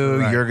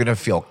you. Right. You're going to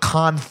feel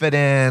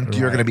confident. Right.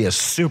 You're going to be a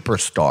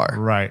superstar.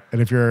 Right.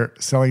 And if you're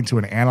selling to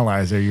an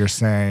analyzer, you're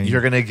saying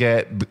you're going to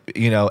get,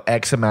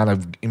 X amount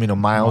of,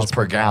 miles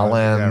per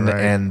gallon,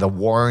 and the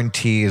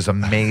warranty is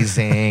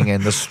amazing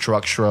and the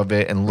structure of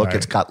it. And look,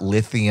 it's got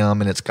lithium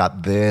and it's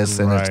got this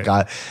and it's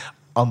got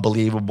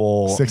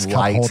unbelievable 6 cup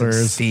lights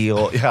holders. And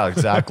steel. Yeah,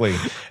 exactly.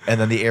 And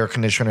then the air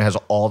conditioner has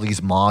all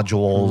these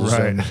modules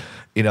and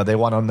they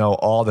want to know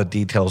all the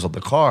details of the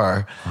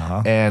car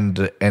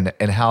and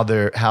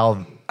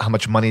how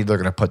much money they're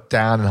going to put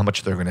down and how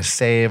much they're going to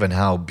save and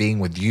how being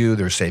with you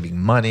they're saving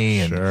money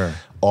and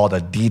all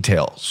the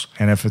details.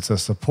 And if it's a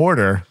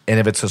supporter,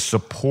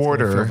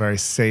 feel very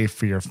safe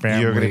for your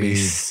family. You're going to be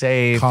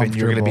safe and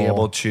you're going to be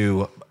able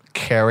to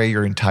carry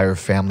your entire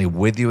family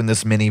with you in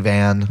this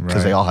minivan,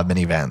 because they all have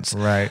minivans,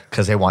 right?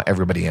 Because they want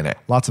everybody in it.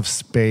 Lots of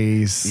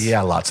space.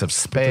 Yeah, lots of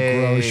space.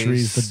 The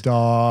groceries, the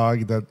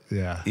dog.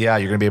 Yeah,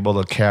 you're gonna be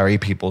able to carry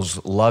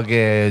people's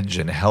luggage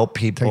and help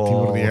people. Take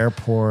people to the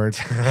airport.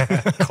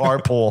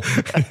 Carpool.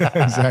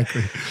 Yeah,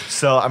 exactly.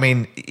 So I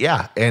mean,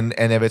 yeah, and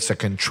if it's a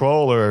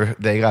controller,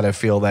 they got to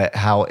feel that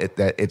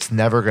it's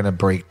never gonna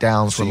break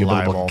down. So you'll be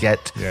able to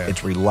get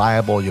it's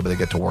reliable. You'll be able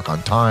to get to work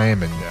on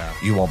time, and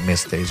you won't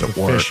miss days at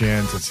work.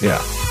 Efficient. Yeah.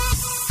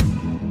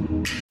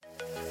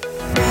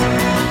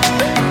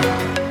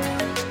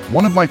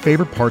 One of my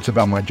favorite parts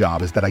about my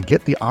job is that I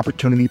get the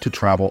opportunity to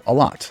travel a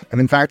lot. And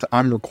in fact,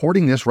 I'm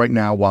recording this right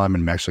now while I'm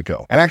in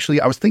Mexico. And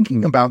actually, I was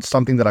thinking about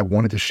something that I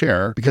wanted to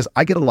share because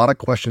I get a lot of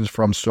questions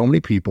from so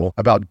many people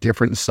about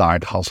different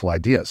side hustle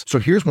ideas. So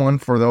here's one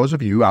for those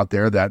of you out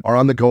there that are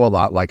on the go a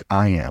lot like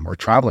I am, or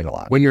traveling a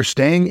lot. When you're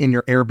staying in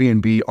your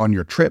Airbnb on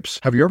your trips,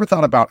 have you ever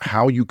thought about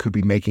how you could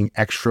be making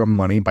extra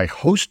money by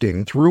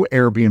hosting through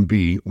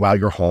Airbnb while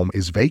your home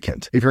is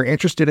vacant? If you're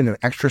interested in an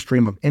extra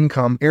stream of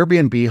income,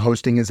 Airbnb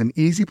hosting is an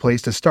easy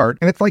place to start,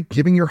 and it's like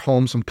giving your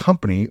home some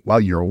company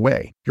while you're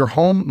away. Your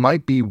home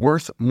might be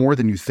worth more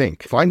than you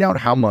think. Find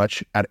out how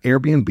much at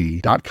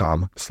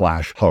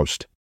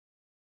airbnb.com/host.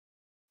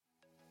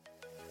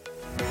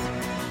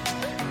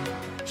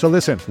 So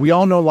listen, we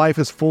all know life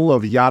is full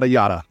of yada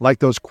yada, like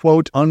those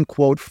quote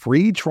unquote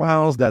free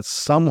trials that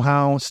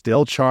somehow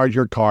still charge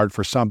your card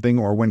for something,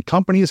 or when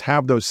companies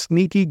have those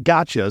sneaky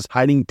gotchas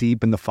hiding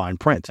deep in the fine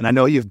print. And I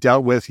know you've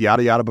dealt with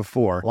yada yada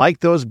before, like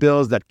those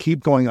bills that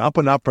keep going up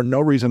and up for no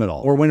reason at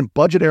all, or when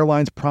budget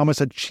airlines promise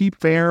a cheap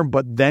fare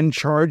but then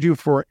charge you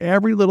for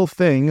every little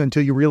thing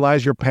until you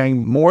realize you're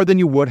paying more than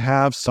you would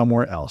have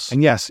somewhere else.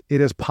 And yes,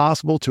 it is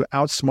possible to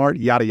outsmart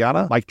yada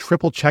yada, like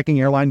triple checking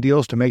airline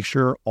deals to make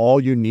sure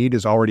all you need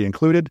is already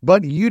included,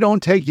 but you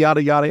don't take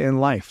yada yada in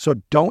life. So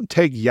don't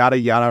take yada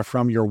yada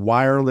from your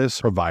wireless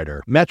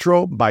provider.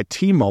 Metro by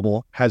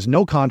T-Mobile has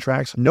no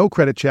contracts, no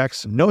credit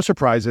checks, no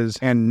surprises,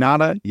 and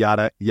nada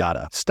yada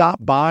yada.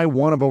 Stop by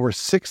one of over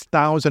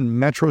 6,000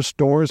 Metro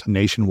stores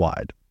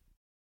nationwide.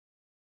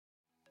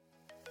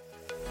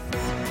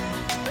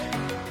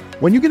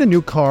 When you get a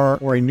new car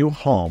or a new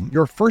home,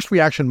 your first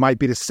reaction might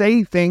be to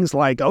say things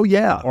like, oh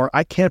yeah, or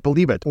I can't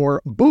believe it,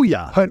 or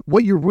booyah. But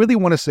what you really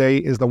want to say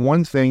is the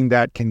one thing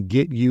that can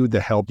get you the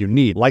help you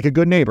need. Like a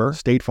good neighbor,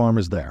 State Farm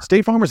is there.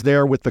 State Farm is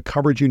there with the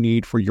coverage you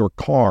need for your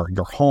car,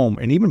 your home,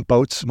 and even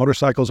boats,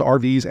 motorcycles,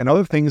 RVs, and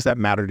other things that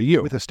matter to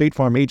you. With a State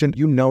Farm agent,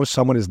 you know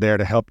someone is there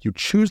to help you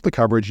choose the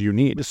coverage you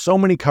need. With so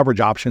many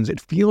coverage options,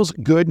 it feels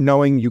good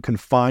knowing you can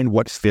find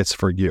what fits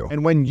for you.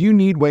 And when you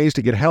need ways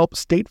to get help,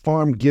 State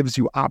Farm gives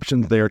you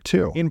options there too.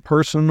 In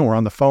person or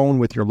on the phone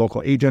with your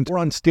local agent or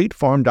on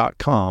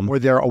statefarm.com, where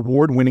their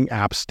award-winning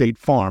app State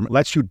Farm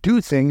lets you do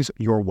things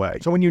your way.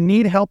 So when you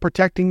need help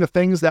protecting the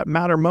things that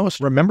matter most,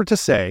 remember to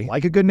say,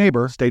 like a good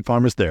neighbor, State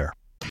Farm is there.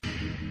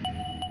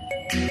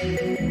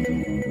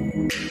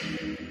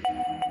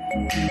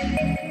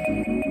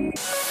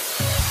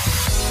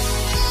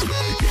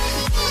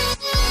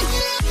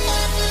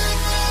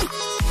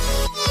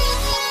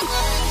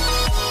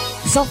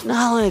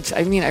 Self-knowledge.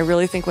 I mean, I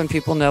really think when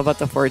people know about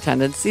the 4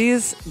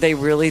 tendencies, they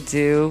really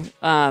do,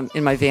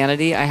 in my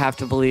vanity, I have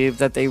to believe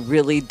that they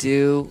really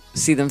do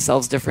see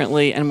themselves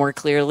differently and more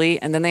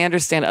clearly. And then they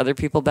understand other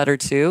people better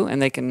too.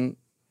 And they can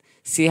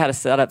see how to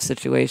set up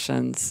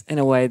situations in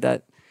a way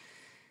that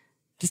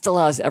just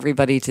allows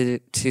everybody to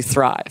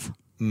thrive.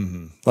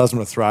 Mm-hmm. Allows them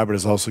to thrive, but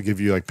does it also give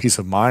you like peace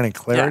of mind and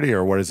clarity,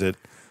 or what is it?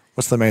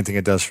 What's the main thing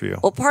it does for you?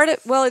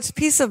 Well, it's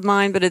peace of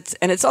mind, but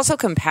it's also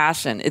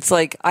compassion. It's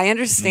like, I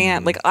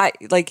understand,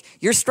 like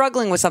you're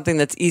struggling with something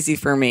that's easy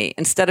for me.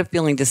 Instead of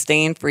feeling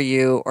disdain for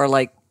you or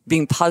like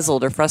being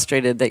puzzled or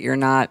frustrated that you're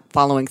not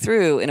following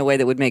through in a way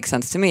that would make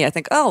sense to me, I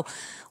think, oh,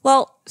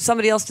 well,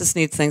 somebody else just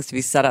needs things to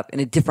be set up in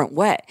a different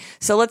way.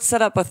 So let's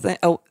set up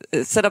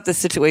the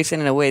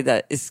situation in a way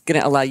that is going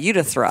to allow you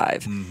to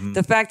thrive. Mm-hmm.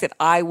 The fact that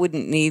I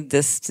wouldn't need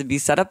this to be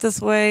set up this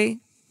way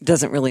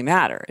doesn't really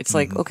matter. It's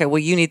like, okay, well,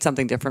 you need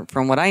something different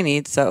from what I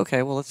need. So,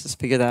 okay, well, let's just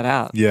figure that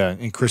out. Yeah.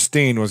 And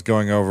Christine was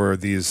going over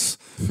these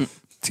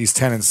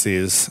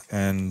tendencies,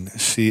 and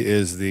she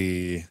is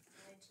the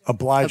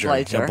obliger.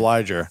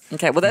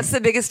 Okay. Well, that's the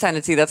biggest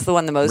tendency. That's the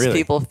one that most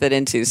people fit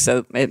into.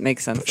 So it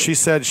makes sense. She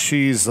said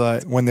she's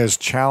when there's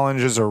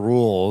challenges or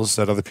rules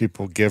that other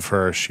people give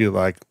her, she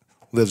like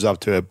lives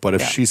up to it. But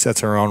if she sets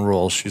her own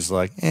rules, she's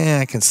like,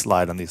 I can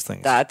slide on these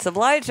things. That's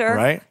obliger.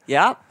 Right?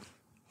 Yeah.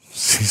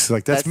 She's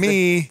like, that's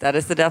me. That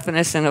is the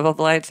definition of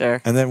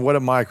obliger. And then what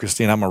am I,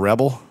 Christine? I'm a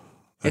rebel?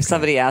 If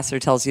somebody asks or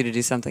tells you to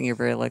do something, you're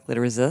very likely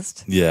to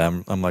resist. Yeah,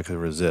 I'm likely to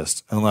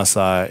resist. Unless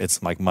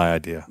it's like my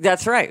idea.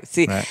 That's right.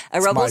 See, right?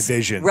 It's my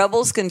vision.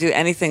 Rebels can do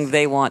anything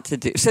they want to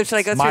do. So should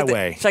I go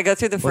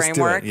through the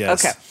framework? Do it,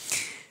 yes.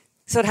 Okay.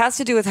 So it has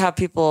to do with how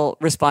people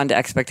respond to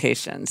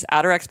expectations.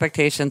 Outer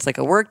expectations like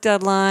a work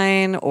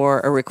deadline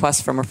or a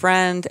request from a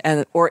friend,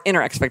 or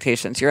inner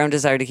expectations, your own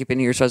desire to keep a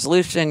New Year's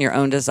resolution, your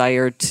own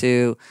desire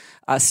to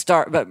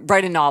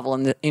write a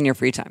novel in your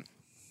free time.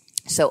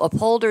 So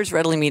upholders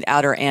readily meet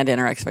outer and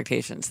inner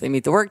expectations. They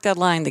meet the work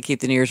deadline, they keep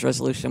the New Year's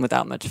resolution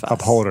without much fuss.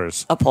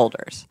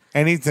 Upholders.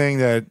 Anything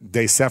that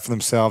they set for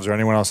themselves or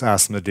anyone else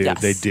asks them to do,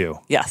 they do.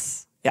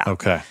 Yes. Yeah.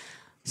 Okay.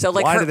 So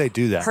like why do they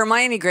do that?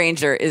 Hermione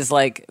Granger is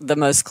like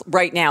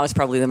right now is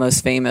probably the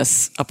most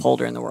famous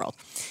upholder in the world.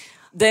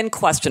 Then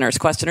questioners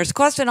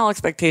question all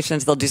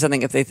expectations. They'll do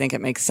something if they think it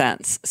makes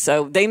sense.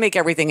 So they make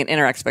everything an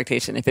inner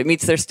expectation. If it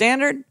meets their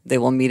standard, they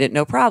will meet it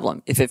no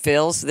problem. If it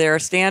fails their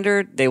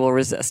standard, they will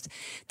resist.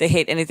 They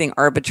hate anything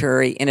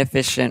arbitrary,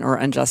 inefficient, or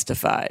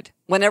unjustified.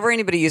 Whenever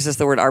anybody uses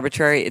the word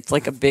arbitrary, it's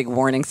like a big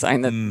warning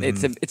sign that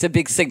it's a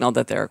big signal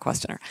that they're a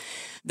questioner.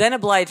 Then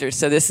obligers.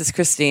 So this is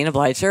Christine,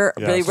 obliger.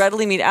 Yes. They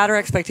readily meet outer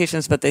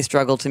expectations, but they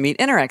struggle to meet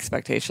inner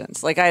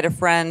expectations. Like I had a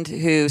friend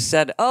who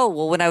said, oh,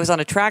 well, when I was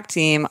on a track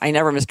team, I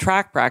never missed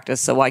track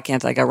practice, so why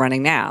can't I go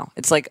running now?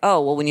 It's like,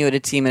 oh, well, when you had a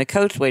team and a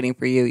coach waiting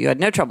for you, you had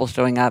no trouble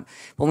showing up.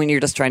 But when you're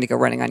just trying to go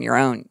running on your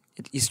own,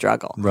 you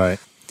struggle. Right.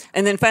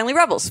 And then finally,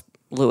 rebels.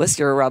 Lewis,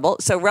 you're a rebel.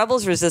 So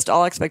rebels resist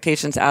all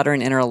expectations, outer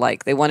and inner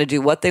alike. They want to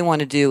do what they want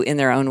to do in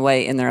their own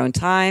way, in their own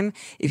time.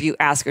 If you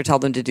ask or tell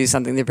them to do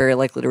something, they're very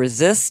likely to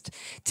resist.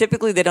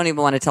 Typically, they don't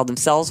even want to tell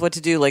themselves what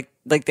to do. Like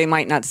Like they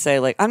might not say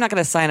like, I'm not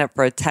going to sign up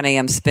for a 10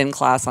 a.m. spin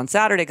class on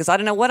Saturday because I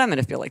don't know what I'm going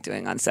to feel like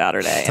doing on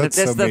Saturday. That's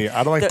so me.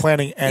 I don't like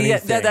planning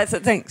anything. Yeah, that's the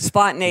thing.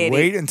 Spontaneity.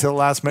 Wait until the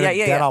last minute,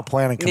 then I'll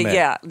plan and commit.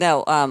 Yeah,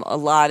 no, a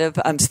lot of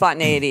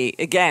spontaneity.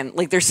 Again,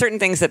 like there's certain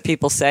things that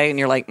people say and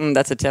you're like,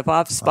 that's a tip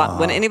off.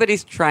 When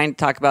anybody's trying to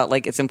talk about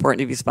like it's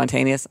important to be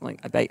spontaneous, I'm like,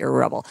 I bet you're a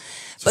rebel.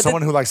 So but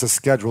someone who likes to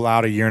schedule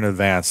out a year in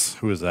advance,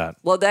 who is that?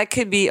 Well, that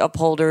could be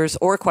upholders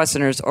or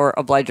questioners or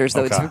obligers,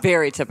 though it's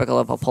very typical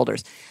of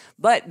upholders.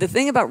 But the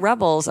thing about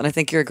rebels, and I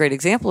think you're a great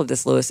example of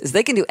this, Lewis, is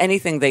they can do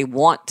anything they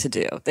want to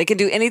do. They can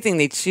do anything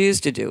they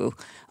choose to do.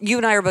 You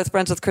and I are both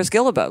friends with Chris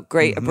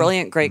Guillebeau. A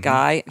brilliant, great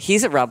guy.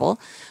 He's a rebel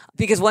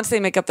because once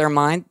they make up their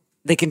mind,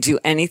 they can do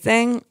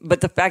anything.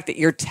 But the fact that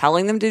you're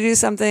telling them to do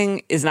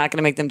something is not going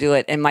to make them do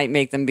it and might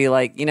make them be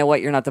like, you know what,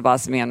 you're not the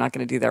boss of me. I'm not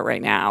going to do that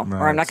right now.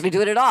 Or I'm not going to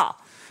do it at all.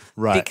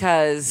 Right.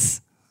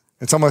 Because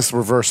it's almost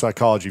reverse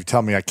psychology. You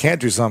tell me I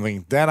can't do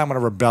something, then I'm going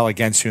to rebel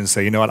against you and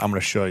say, you know what, I'm going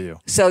to show you.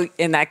 So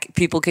in that,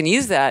 people can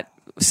use that.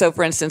 So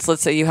for instance,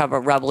 let's say you have a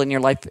rebel in your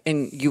life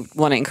and you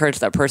want to encourage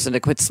that person to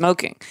quit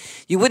smoking.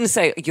 You wouldn't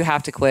say you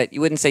have to quit.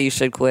 You wouldn't say you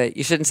should quit.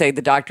 You shouldn't say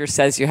the doctor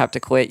says you have to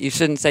quit. You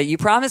shouldn't say you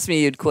promised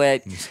me you'd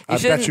quit. I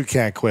bet you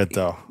can't quit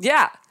though.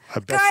 Yeah.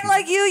 Guy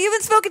like you've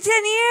been smoking 10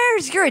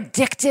 years. You're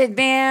addicted,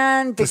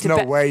 man. There's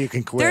no way you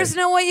can quit. There's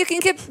no way you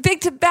can quit. Big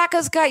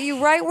Tobacco's got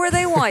you right where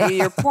they want you.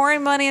 You're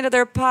pouring money into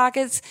their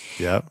pockets.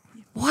 Yep.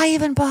 Why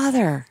even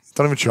bother?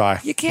 Don't even try.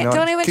 You can't.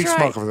 Don't even keep try. Keep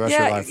smoking for the rest of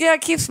your life. Yeah,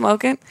 keep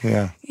smoking.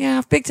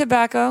 Yeah. Big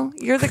Tobacco.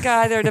 You're the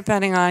guy they're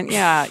depending on.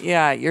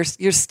 Yeah. You're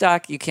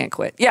stuck. You can't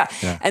quit. Yeah.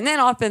 And then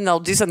often they'll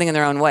do something in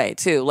their own way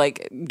too,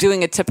 like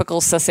doing a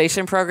typical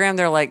cessation program.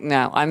 They're like,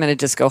 no, I'm going to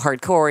just go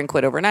hardcore and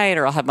quit overnight,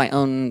 or I'll have my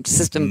own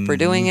system for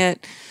doing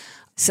it.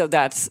 So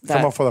that's that.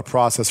 Come up with a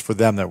process for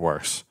them that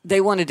works.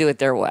 They want to do it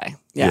their way.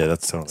 Yeah,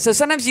 that's totally. So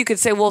sometimes you could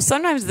say, well,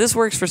 sometimes this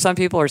works for some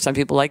people, or some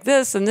people like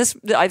this, and this.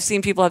 I've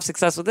seen people have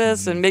success with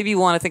this, and maybe you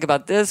want to think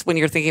about this when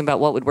you're thinking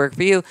about what would work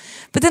for you.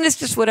 But then it's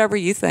just whatever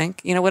you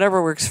think,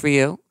 whatever works for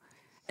you.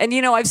 And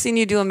I've seen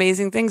you do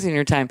amazing things in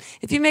your time.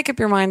 If you make up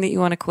your mind that you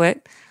want to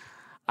quit,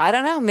 I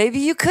don't know, maybe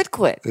you could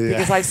quit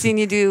because I've seen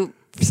you do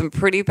some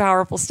pretty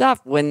powerful stuff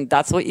when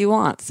that's what you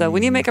want. So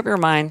when you make up your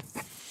mind.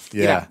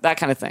 Yeah, that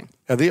kind of thing.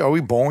 Are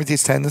we born with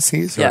these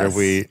tendencies, or yes.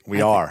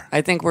 we are? I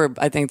think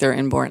they're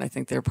inborn. I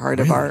think they're part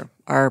of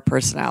our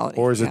personality.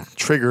 Or is it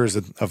triggers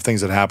of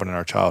things that happen in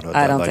our childhood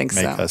I that don't think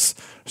make so. us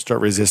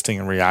start resisting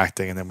and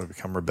reacting, and then we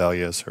become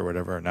rebellious or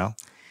whatever? No.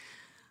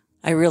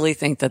 I really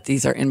think that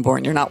these are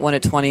inborn. You're not one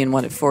at 20 and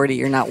one at 40.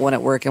 You're not one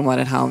at work and one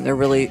at home. They're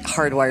really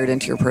hardwired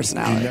into your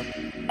personality.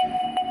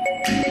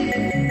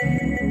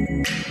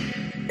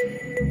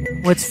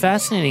 What's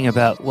fascinating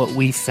about what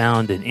we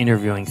found in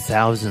interviewing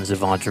thousands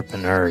of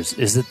entrepreneurs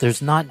is that there's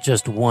not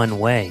just one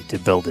way to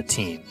build a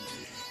team.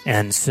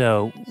 And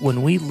so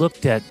when we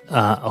looked at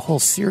a whole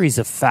series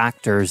of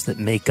factors that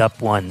make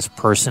up one's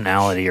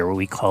personality, or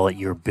we call it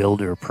your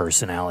builder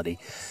personality,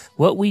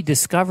 what we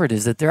discovered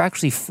is that there are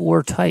actually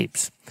 4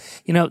 types.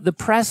 The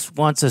press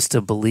wants us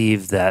to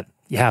believe that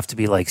you have to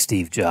be like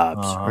Steve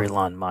Jobs or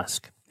Elon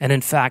Musk. And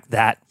in fact,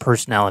 that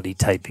personality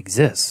type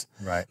exists.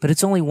 Right. But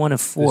it's only one of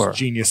 4. This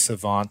genius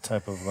savant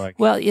type of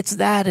Well, it's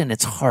that, and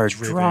it's hard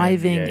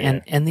driving.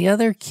 And the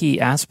other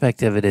key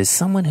aspect of it is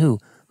someone who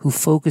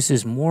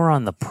focuses more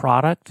on the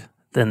product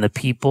than the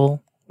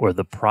people or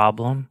the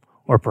problem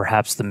or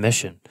perhaps the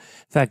mission.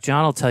 In fact,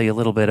 John will tell you a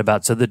little bit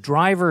about, so the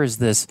driver is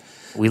this,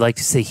 we like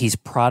to say he's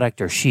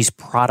product or she's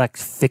product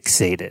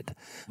fixated,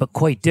 but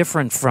quite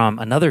different from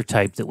another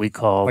type that we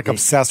call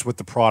obsessed with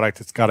the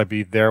product. It's got to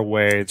be their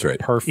way. It's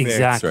perfect.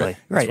 Exactly.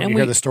 Right. And you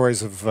hear the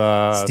stories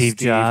of Steve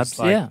Jobs,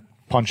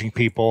 punching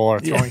people or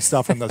throwing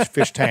stuff in the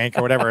fish tank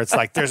or whatever. It's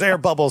like there's air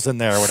bubbles in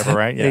there or whatever,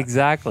 right? Yeah.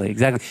 Exactly.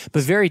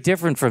 But very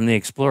different from the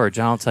Explorer.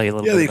 John will tell you a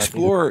little bit about the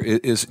Explorer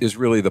is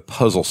really the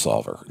puzzle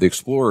solver. The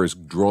Explorer is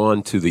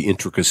drawn to the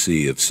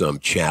intricacy of some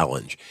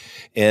challenge.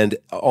 And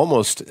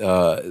almost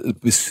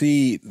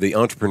see the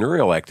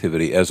entrepreneurial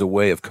activity as a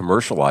way of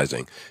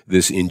commercializing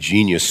this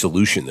ingenious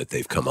solution that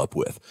they've come up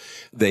with.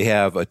 They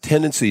have a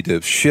tendency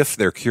to shift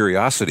their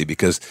curiosity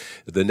because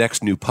the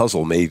next new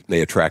puzzle may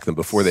attract them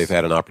before they've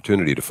had an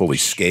opportunity to fully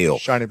scale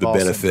Shiny the ball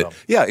benefit. Syndrome.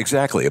 Yeah,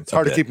 exactly. It's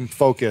hard to keep them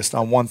focused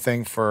on one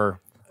thing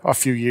for a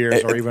few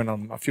years or even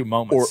on a few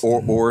moments.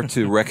 Or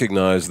to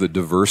recognize the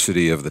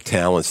diversity of the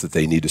talents that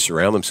they need to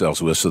surround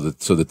themselves with so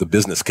that the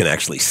business can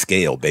actually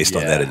scale based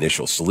on that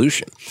initial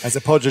solution. As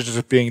opposed to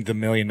just being the $1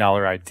 million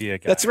idea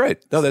guy. That's right.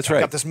 No, that's right.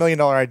 I got this $1 million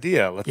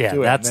idea. Let's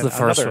do it. That's the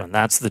first one.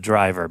 That's the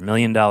driver. $1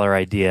 million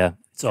idea.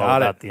 It's all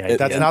about the idea.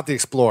 That's not the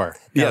Explorer.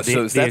 Yeah,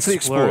 so that's the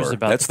Explorer.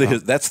 That's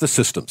the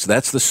systems.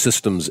 That's the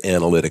systems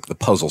analytic, the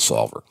puzzle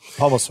solver.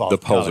 The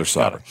puzzle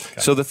solver.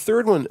 So the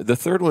third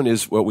one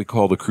is what we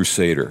call the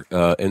Crusader.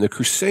 And the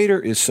Crusader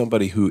is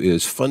somebody who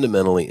is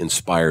fundamentally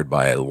inspired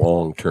by a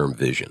long-term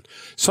vision.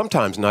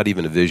 Sometimes not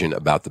even a vision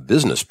about the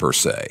business per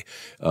se.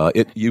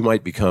 You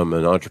might become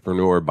an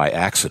entrepreneur by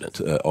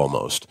accident,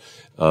 almost.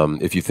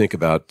 If you think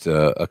about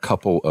a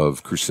couple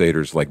of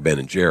crusaders like Ben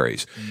and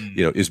Jerry's,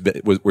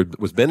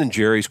 was Ben and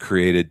Jerry's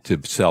created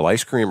to sell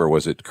ice cream, or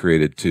was it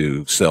created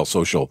to sell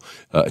social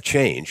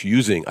change,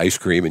 using ice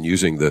cream and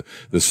using the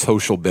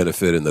social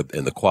benefit and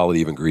the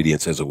quality of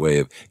ingredients as a way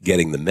of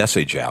getting the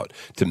message out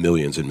to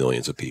millions and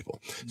millions of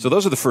people? So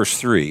those are the first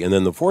three, and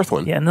then the fourth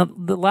one. Yeah, and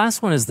the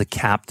last one is the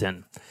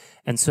captain.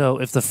 And so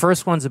if the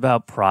first one's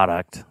about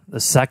product, the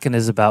second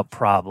is about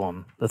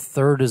problem, the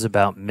third is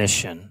about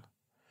mission,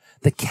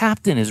 the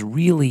captain is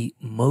really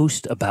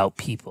most about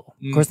people.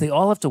 Of course, they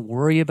all have to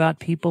worry about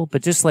people,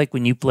 but just like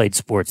when you played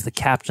sports, the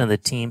captain of the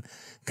team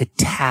could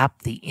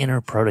tap the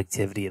inner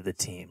productivity of the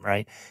team,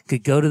 right?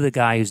 Could go to the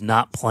guy who's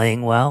not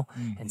playing well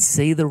and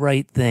say the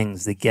right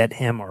things that get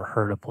him or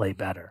her to play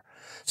better.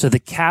 So the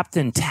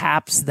captain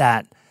taps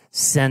that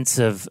sense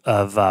of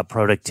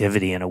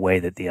productivity in a way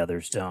that the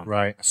others don't.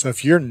 Right. So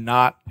if you're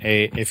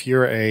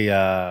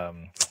a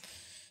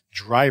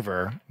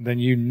driver, then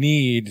you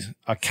need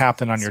a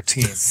captain on your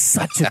team.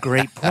 Such a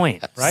great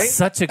point. Right?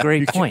 Such a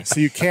great point. So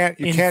you can't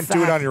do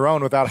it on your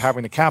own without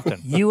having the captain.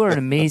 You are an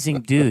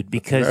amazing dude,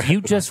 because you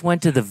just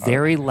went to the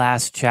very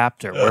last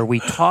chapter where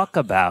we talk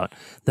about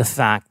the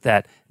fact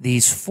that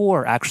these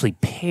four actually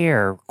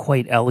pair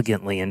quite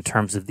elegantly in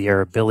terms of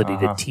their ability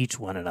to teach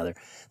one another.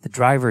 The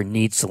driver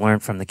needs to learn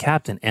from the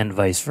captain, and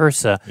vice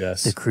versa.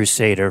 Yes. The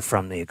crusader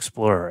from the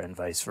explorer, and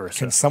vice versa.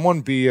 Can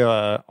someone be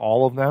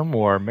all of them,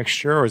 or a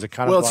mixture, or is it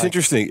kind of? Well, it's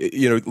interesting.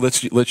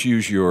 Let's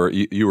use you were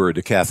a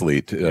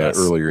decathlete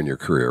earlier in your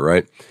career,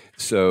 right?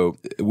 So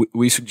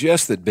we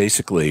suggest that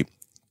basically,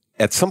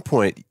 at some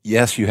point,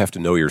 yes, you have to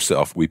know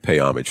yourself. We pay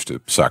homage to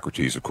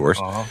Socrates, of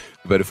course.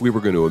 But if we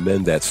were going to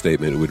amend that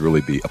statement, it would really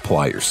be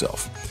apply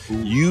yourself.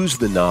 Use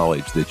the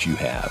knowledge that you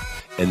have,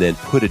 and then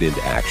put it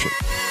into action.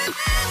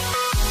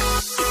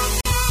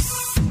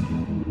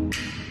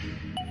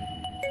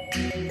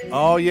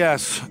 Oh,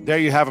 yes. There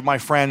you have it, my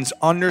friends.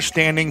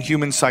 Understanding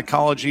Human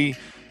Psychology.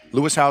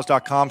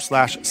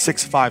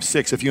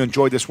 LewisHouse.com/656. If you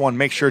enjoyed this one,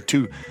 make sure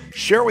to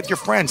share it with your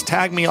friends.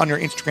 Tag me on your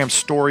Instagram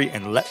story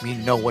and let me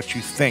know what you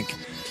think.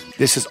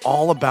 This is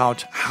all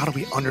about how do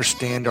we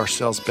understand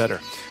ourselves better?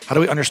 How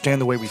do we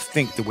understand the way we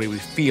think, the way we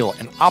feel,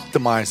 and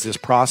optimize this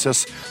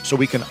process so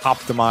we can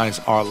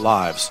optimize our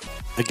lives?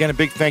 Again, a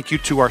big thank you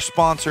to our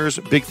sponsors.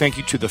 A big thank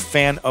you to the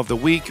fan of the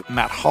week,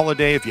 Matt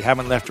Holliday. If you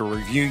haven't left a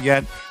review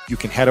yet, you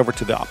can head over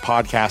to the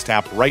podcast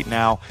app right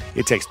now.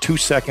 It takes 2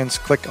 seconds.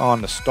 Click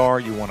on the star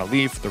you want to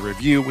leave for the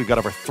review. We've got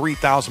over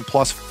 3,000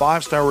 plus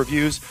 5-star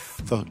reviews.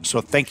 So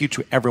thank you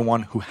to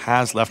everyone who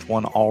has left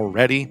one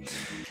already.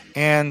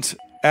 And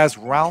as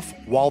Ralph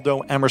Waldo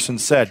Emerson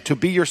said, to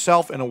be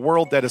yourself in a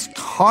world that is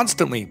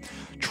constantly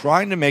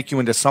trying to make you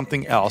into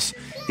something else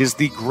is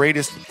the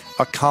greatest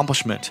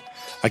accomplishment.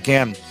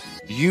 Again,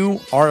 you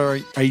are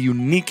a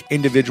unique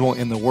individual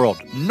in the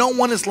world. No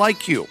one is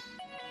like you.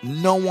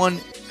 No one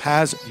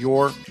has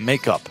your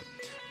makeup.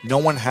 No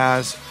one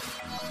has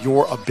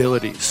your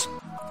abilities.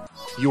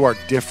 You are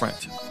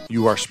different.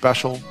 You are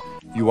special.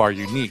 You are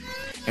unique.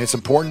 And it's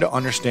important to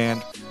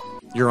understand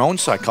your own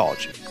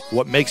psychology,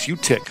 what makes you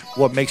tick,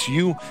 what makes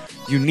you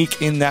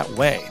unique in that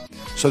way,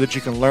 so that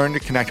you can learn to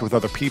connect with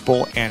other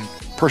people and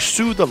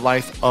pursue the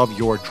life of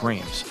your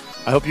dreams.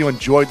 I hope you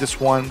enjoyed this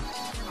one.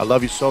 I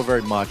love you so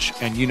very much,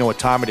 and you know what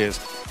time it is.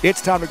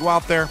 It's time to go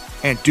out there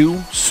and do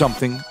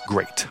something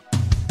great.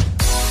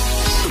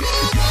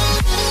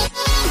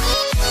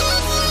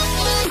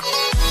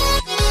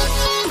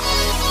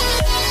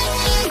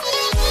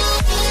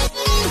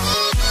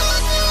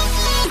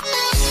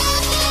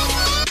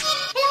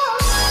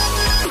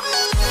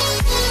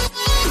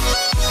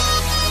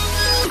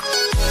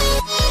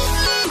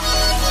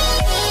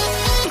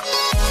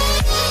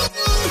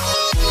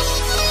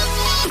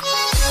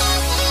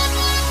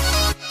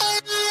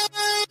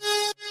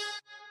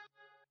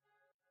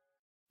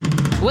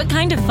 What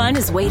kind of fun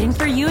is waiting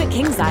for you at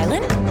Kings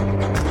Island?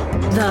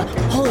 The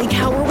holy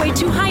cow, we're way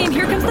too high and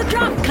here comes the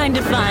drop kind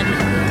of fun.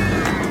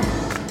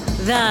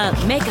 The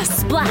make a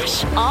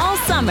splash all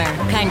summer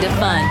kind of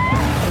fun.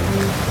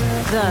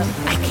 The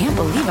I can't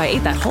believe I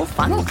ate that whole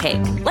funnel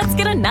cake. Let's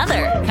get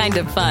another kind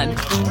of fun.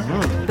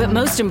 But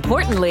most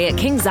importantly, at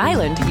Kings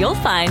Island, you'll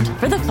find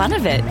for the fun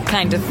of it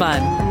kind of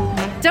fun.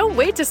 Don't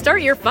wait to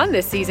start your fun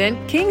this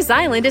season. Kings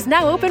Island is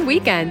now open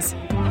weekends.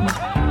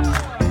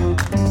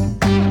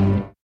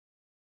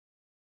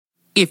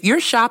 If you're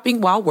shopping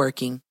while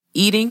working,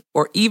 eating,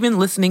 or even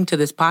listening to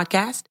this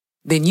podcast,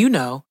 then you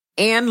know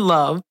and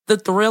love the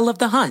thrill of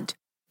the hunt.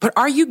 But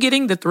are you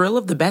getting the thrill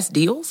of the best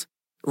deals?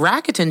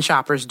 Rakuten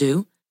shoppers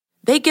do.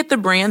 They get the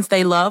brands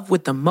they love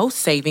with the most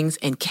savings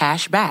and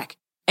cash back.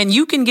 And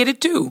you can get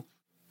it too.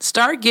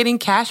 Start getting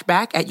cash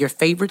back at your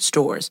favorite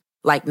stores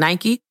like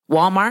Nike,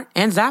 Walmart,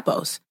 and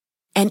Zappos.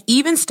 And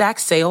even stack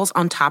sales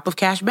on top of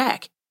cash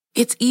back.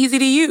 It's easy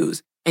to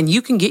use, and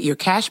you can get your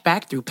cash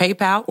back through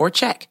PayPal or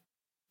check.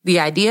 The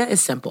idea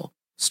is simple.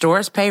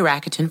 Stores pay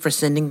Rakuten for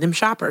sending them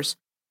shoppers,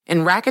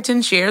 and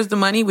Rakuten shares the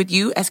money with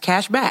you as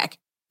cash back.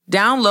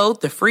 Download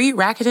the free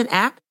Rakuten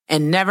app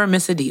and never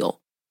miss a deal.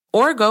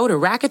 or go to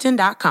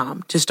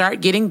Rakuten.com to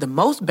start getting the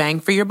most bang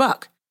for your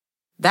buck.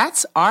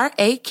 That's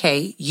RAKUTEN.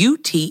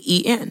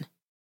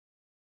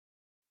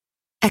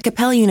 At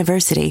Capella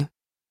University,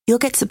 you'll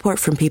get support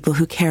from people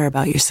who care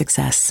about your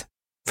success.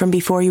 From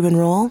before you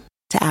enroll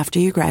to after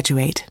you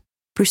graduate,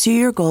 pursue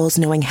your goals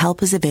knowing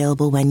help is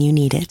available when you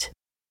need it.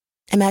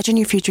 Imagine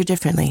your future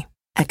differently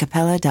at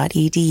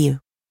capella.edu.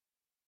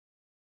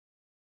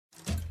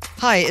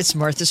 Hi, it's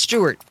Martha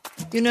Stewart.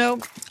 You know,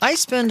 I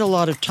spend a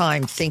lot of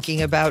time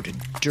thinking about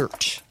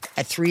dirt.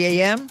 At 3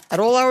 a.m., at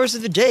all hours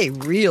of the day,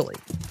 really.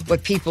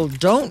 What people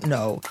don't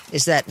know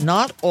is that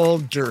not all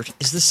dirt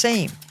is the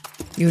same.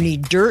 You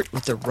need dirt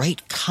with the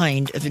right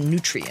kind of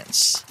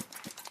nutrients.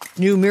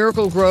 New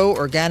Miracle Grow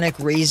organic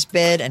raised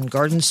bed and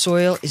garden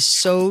soil is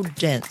so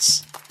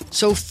dense,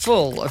 so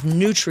full of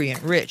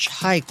nutrient-rich,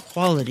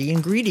 high-quality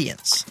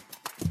ingredients.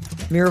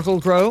 Miracle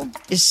Grow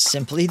is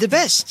simply the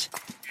best.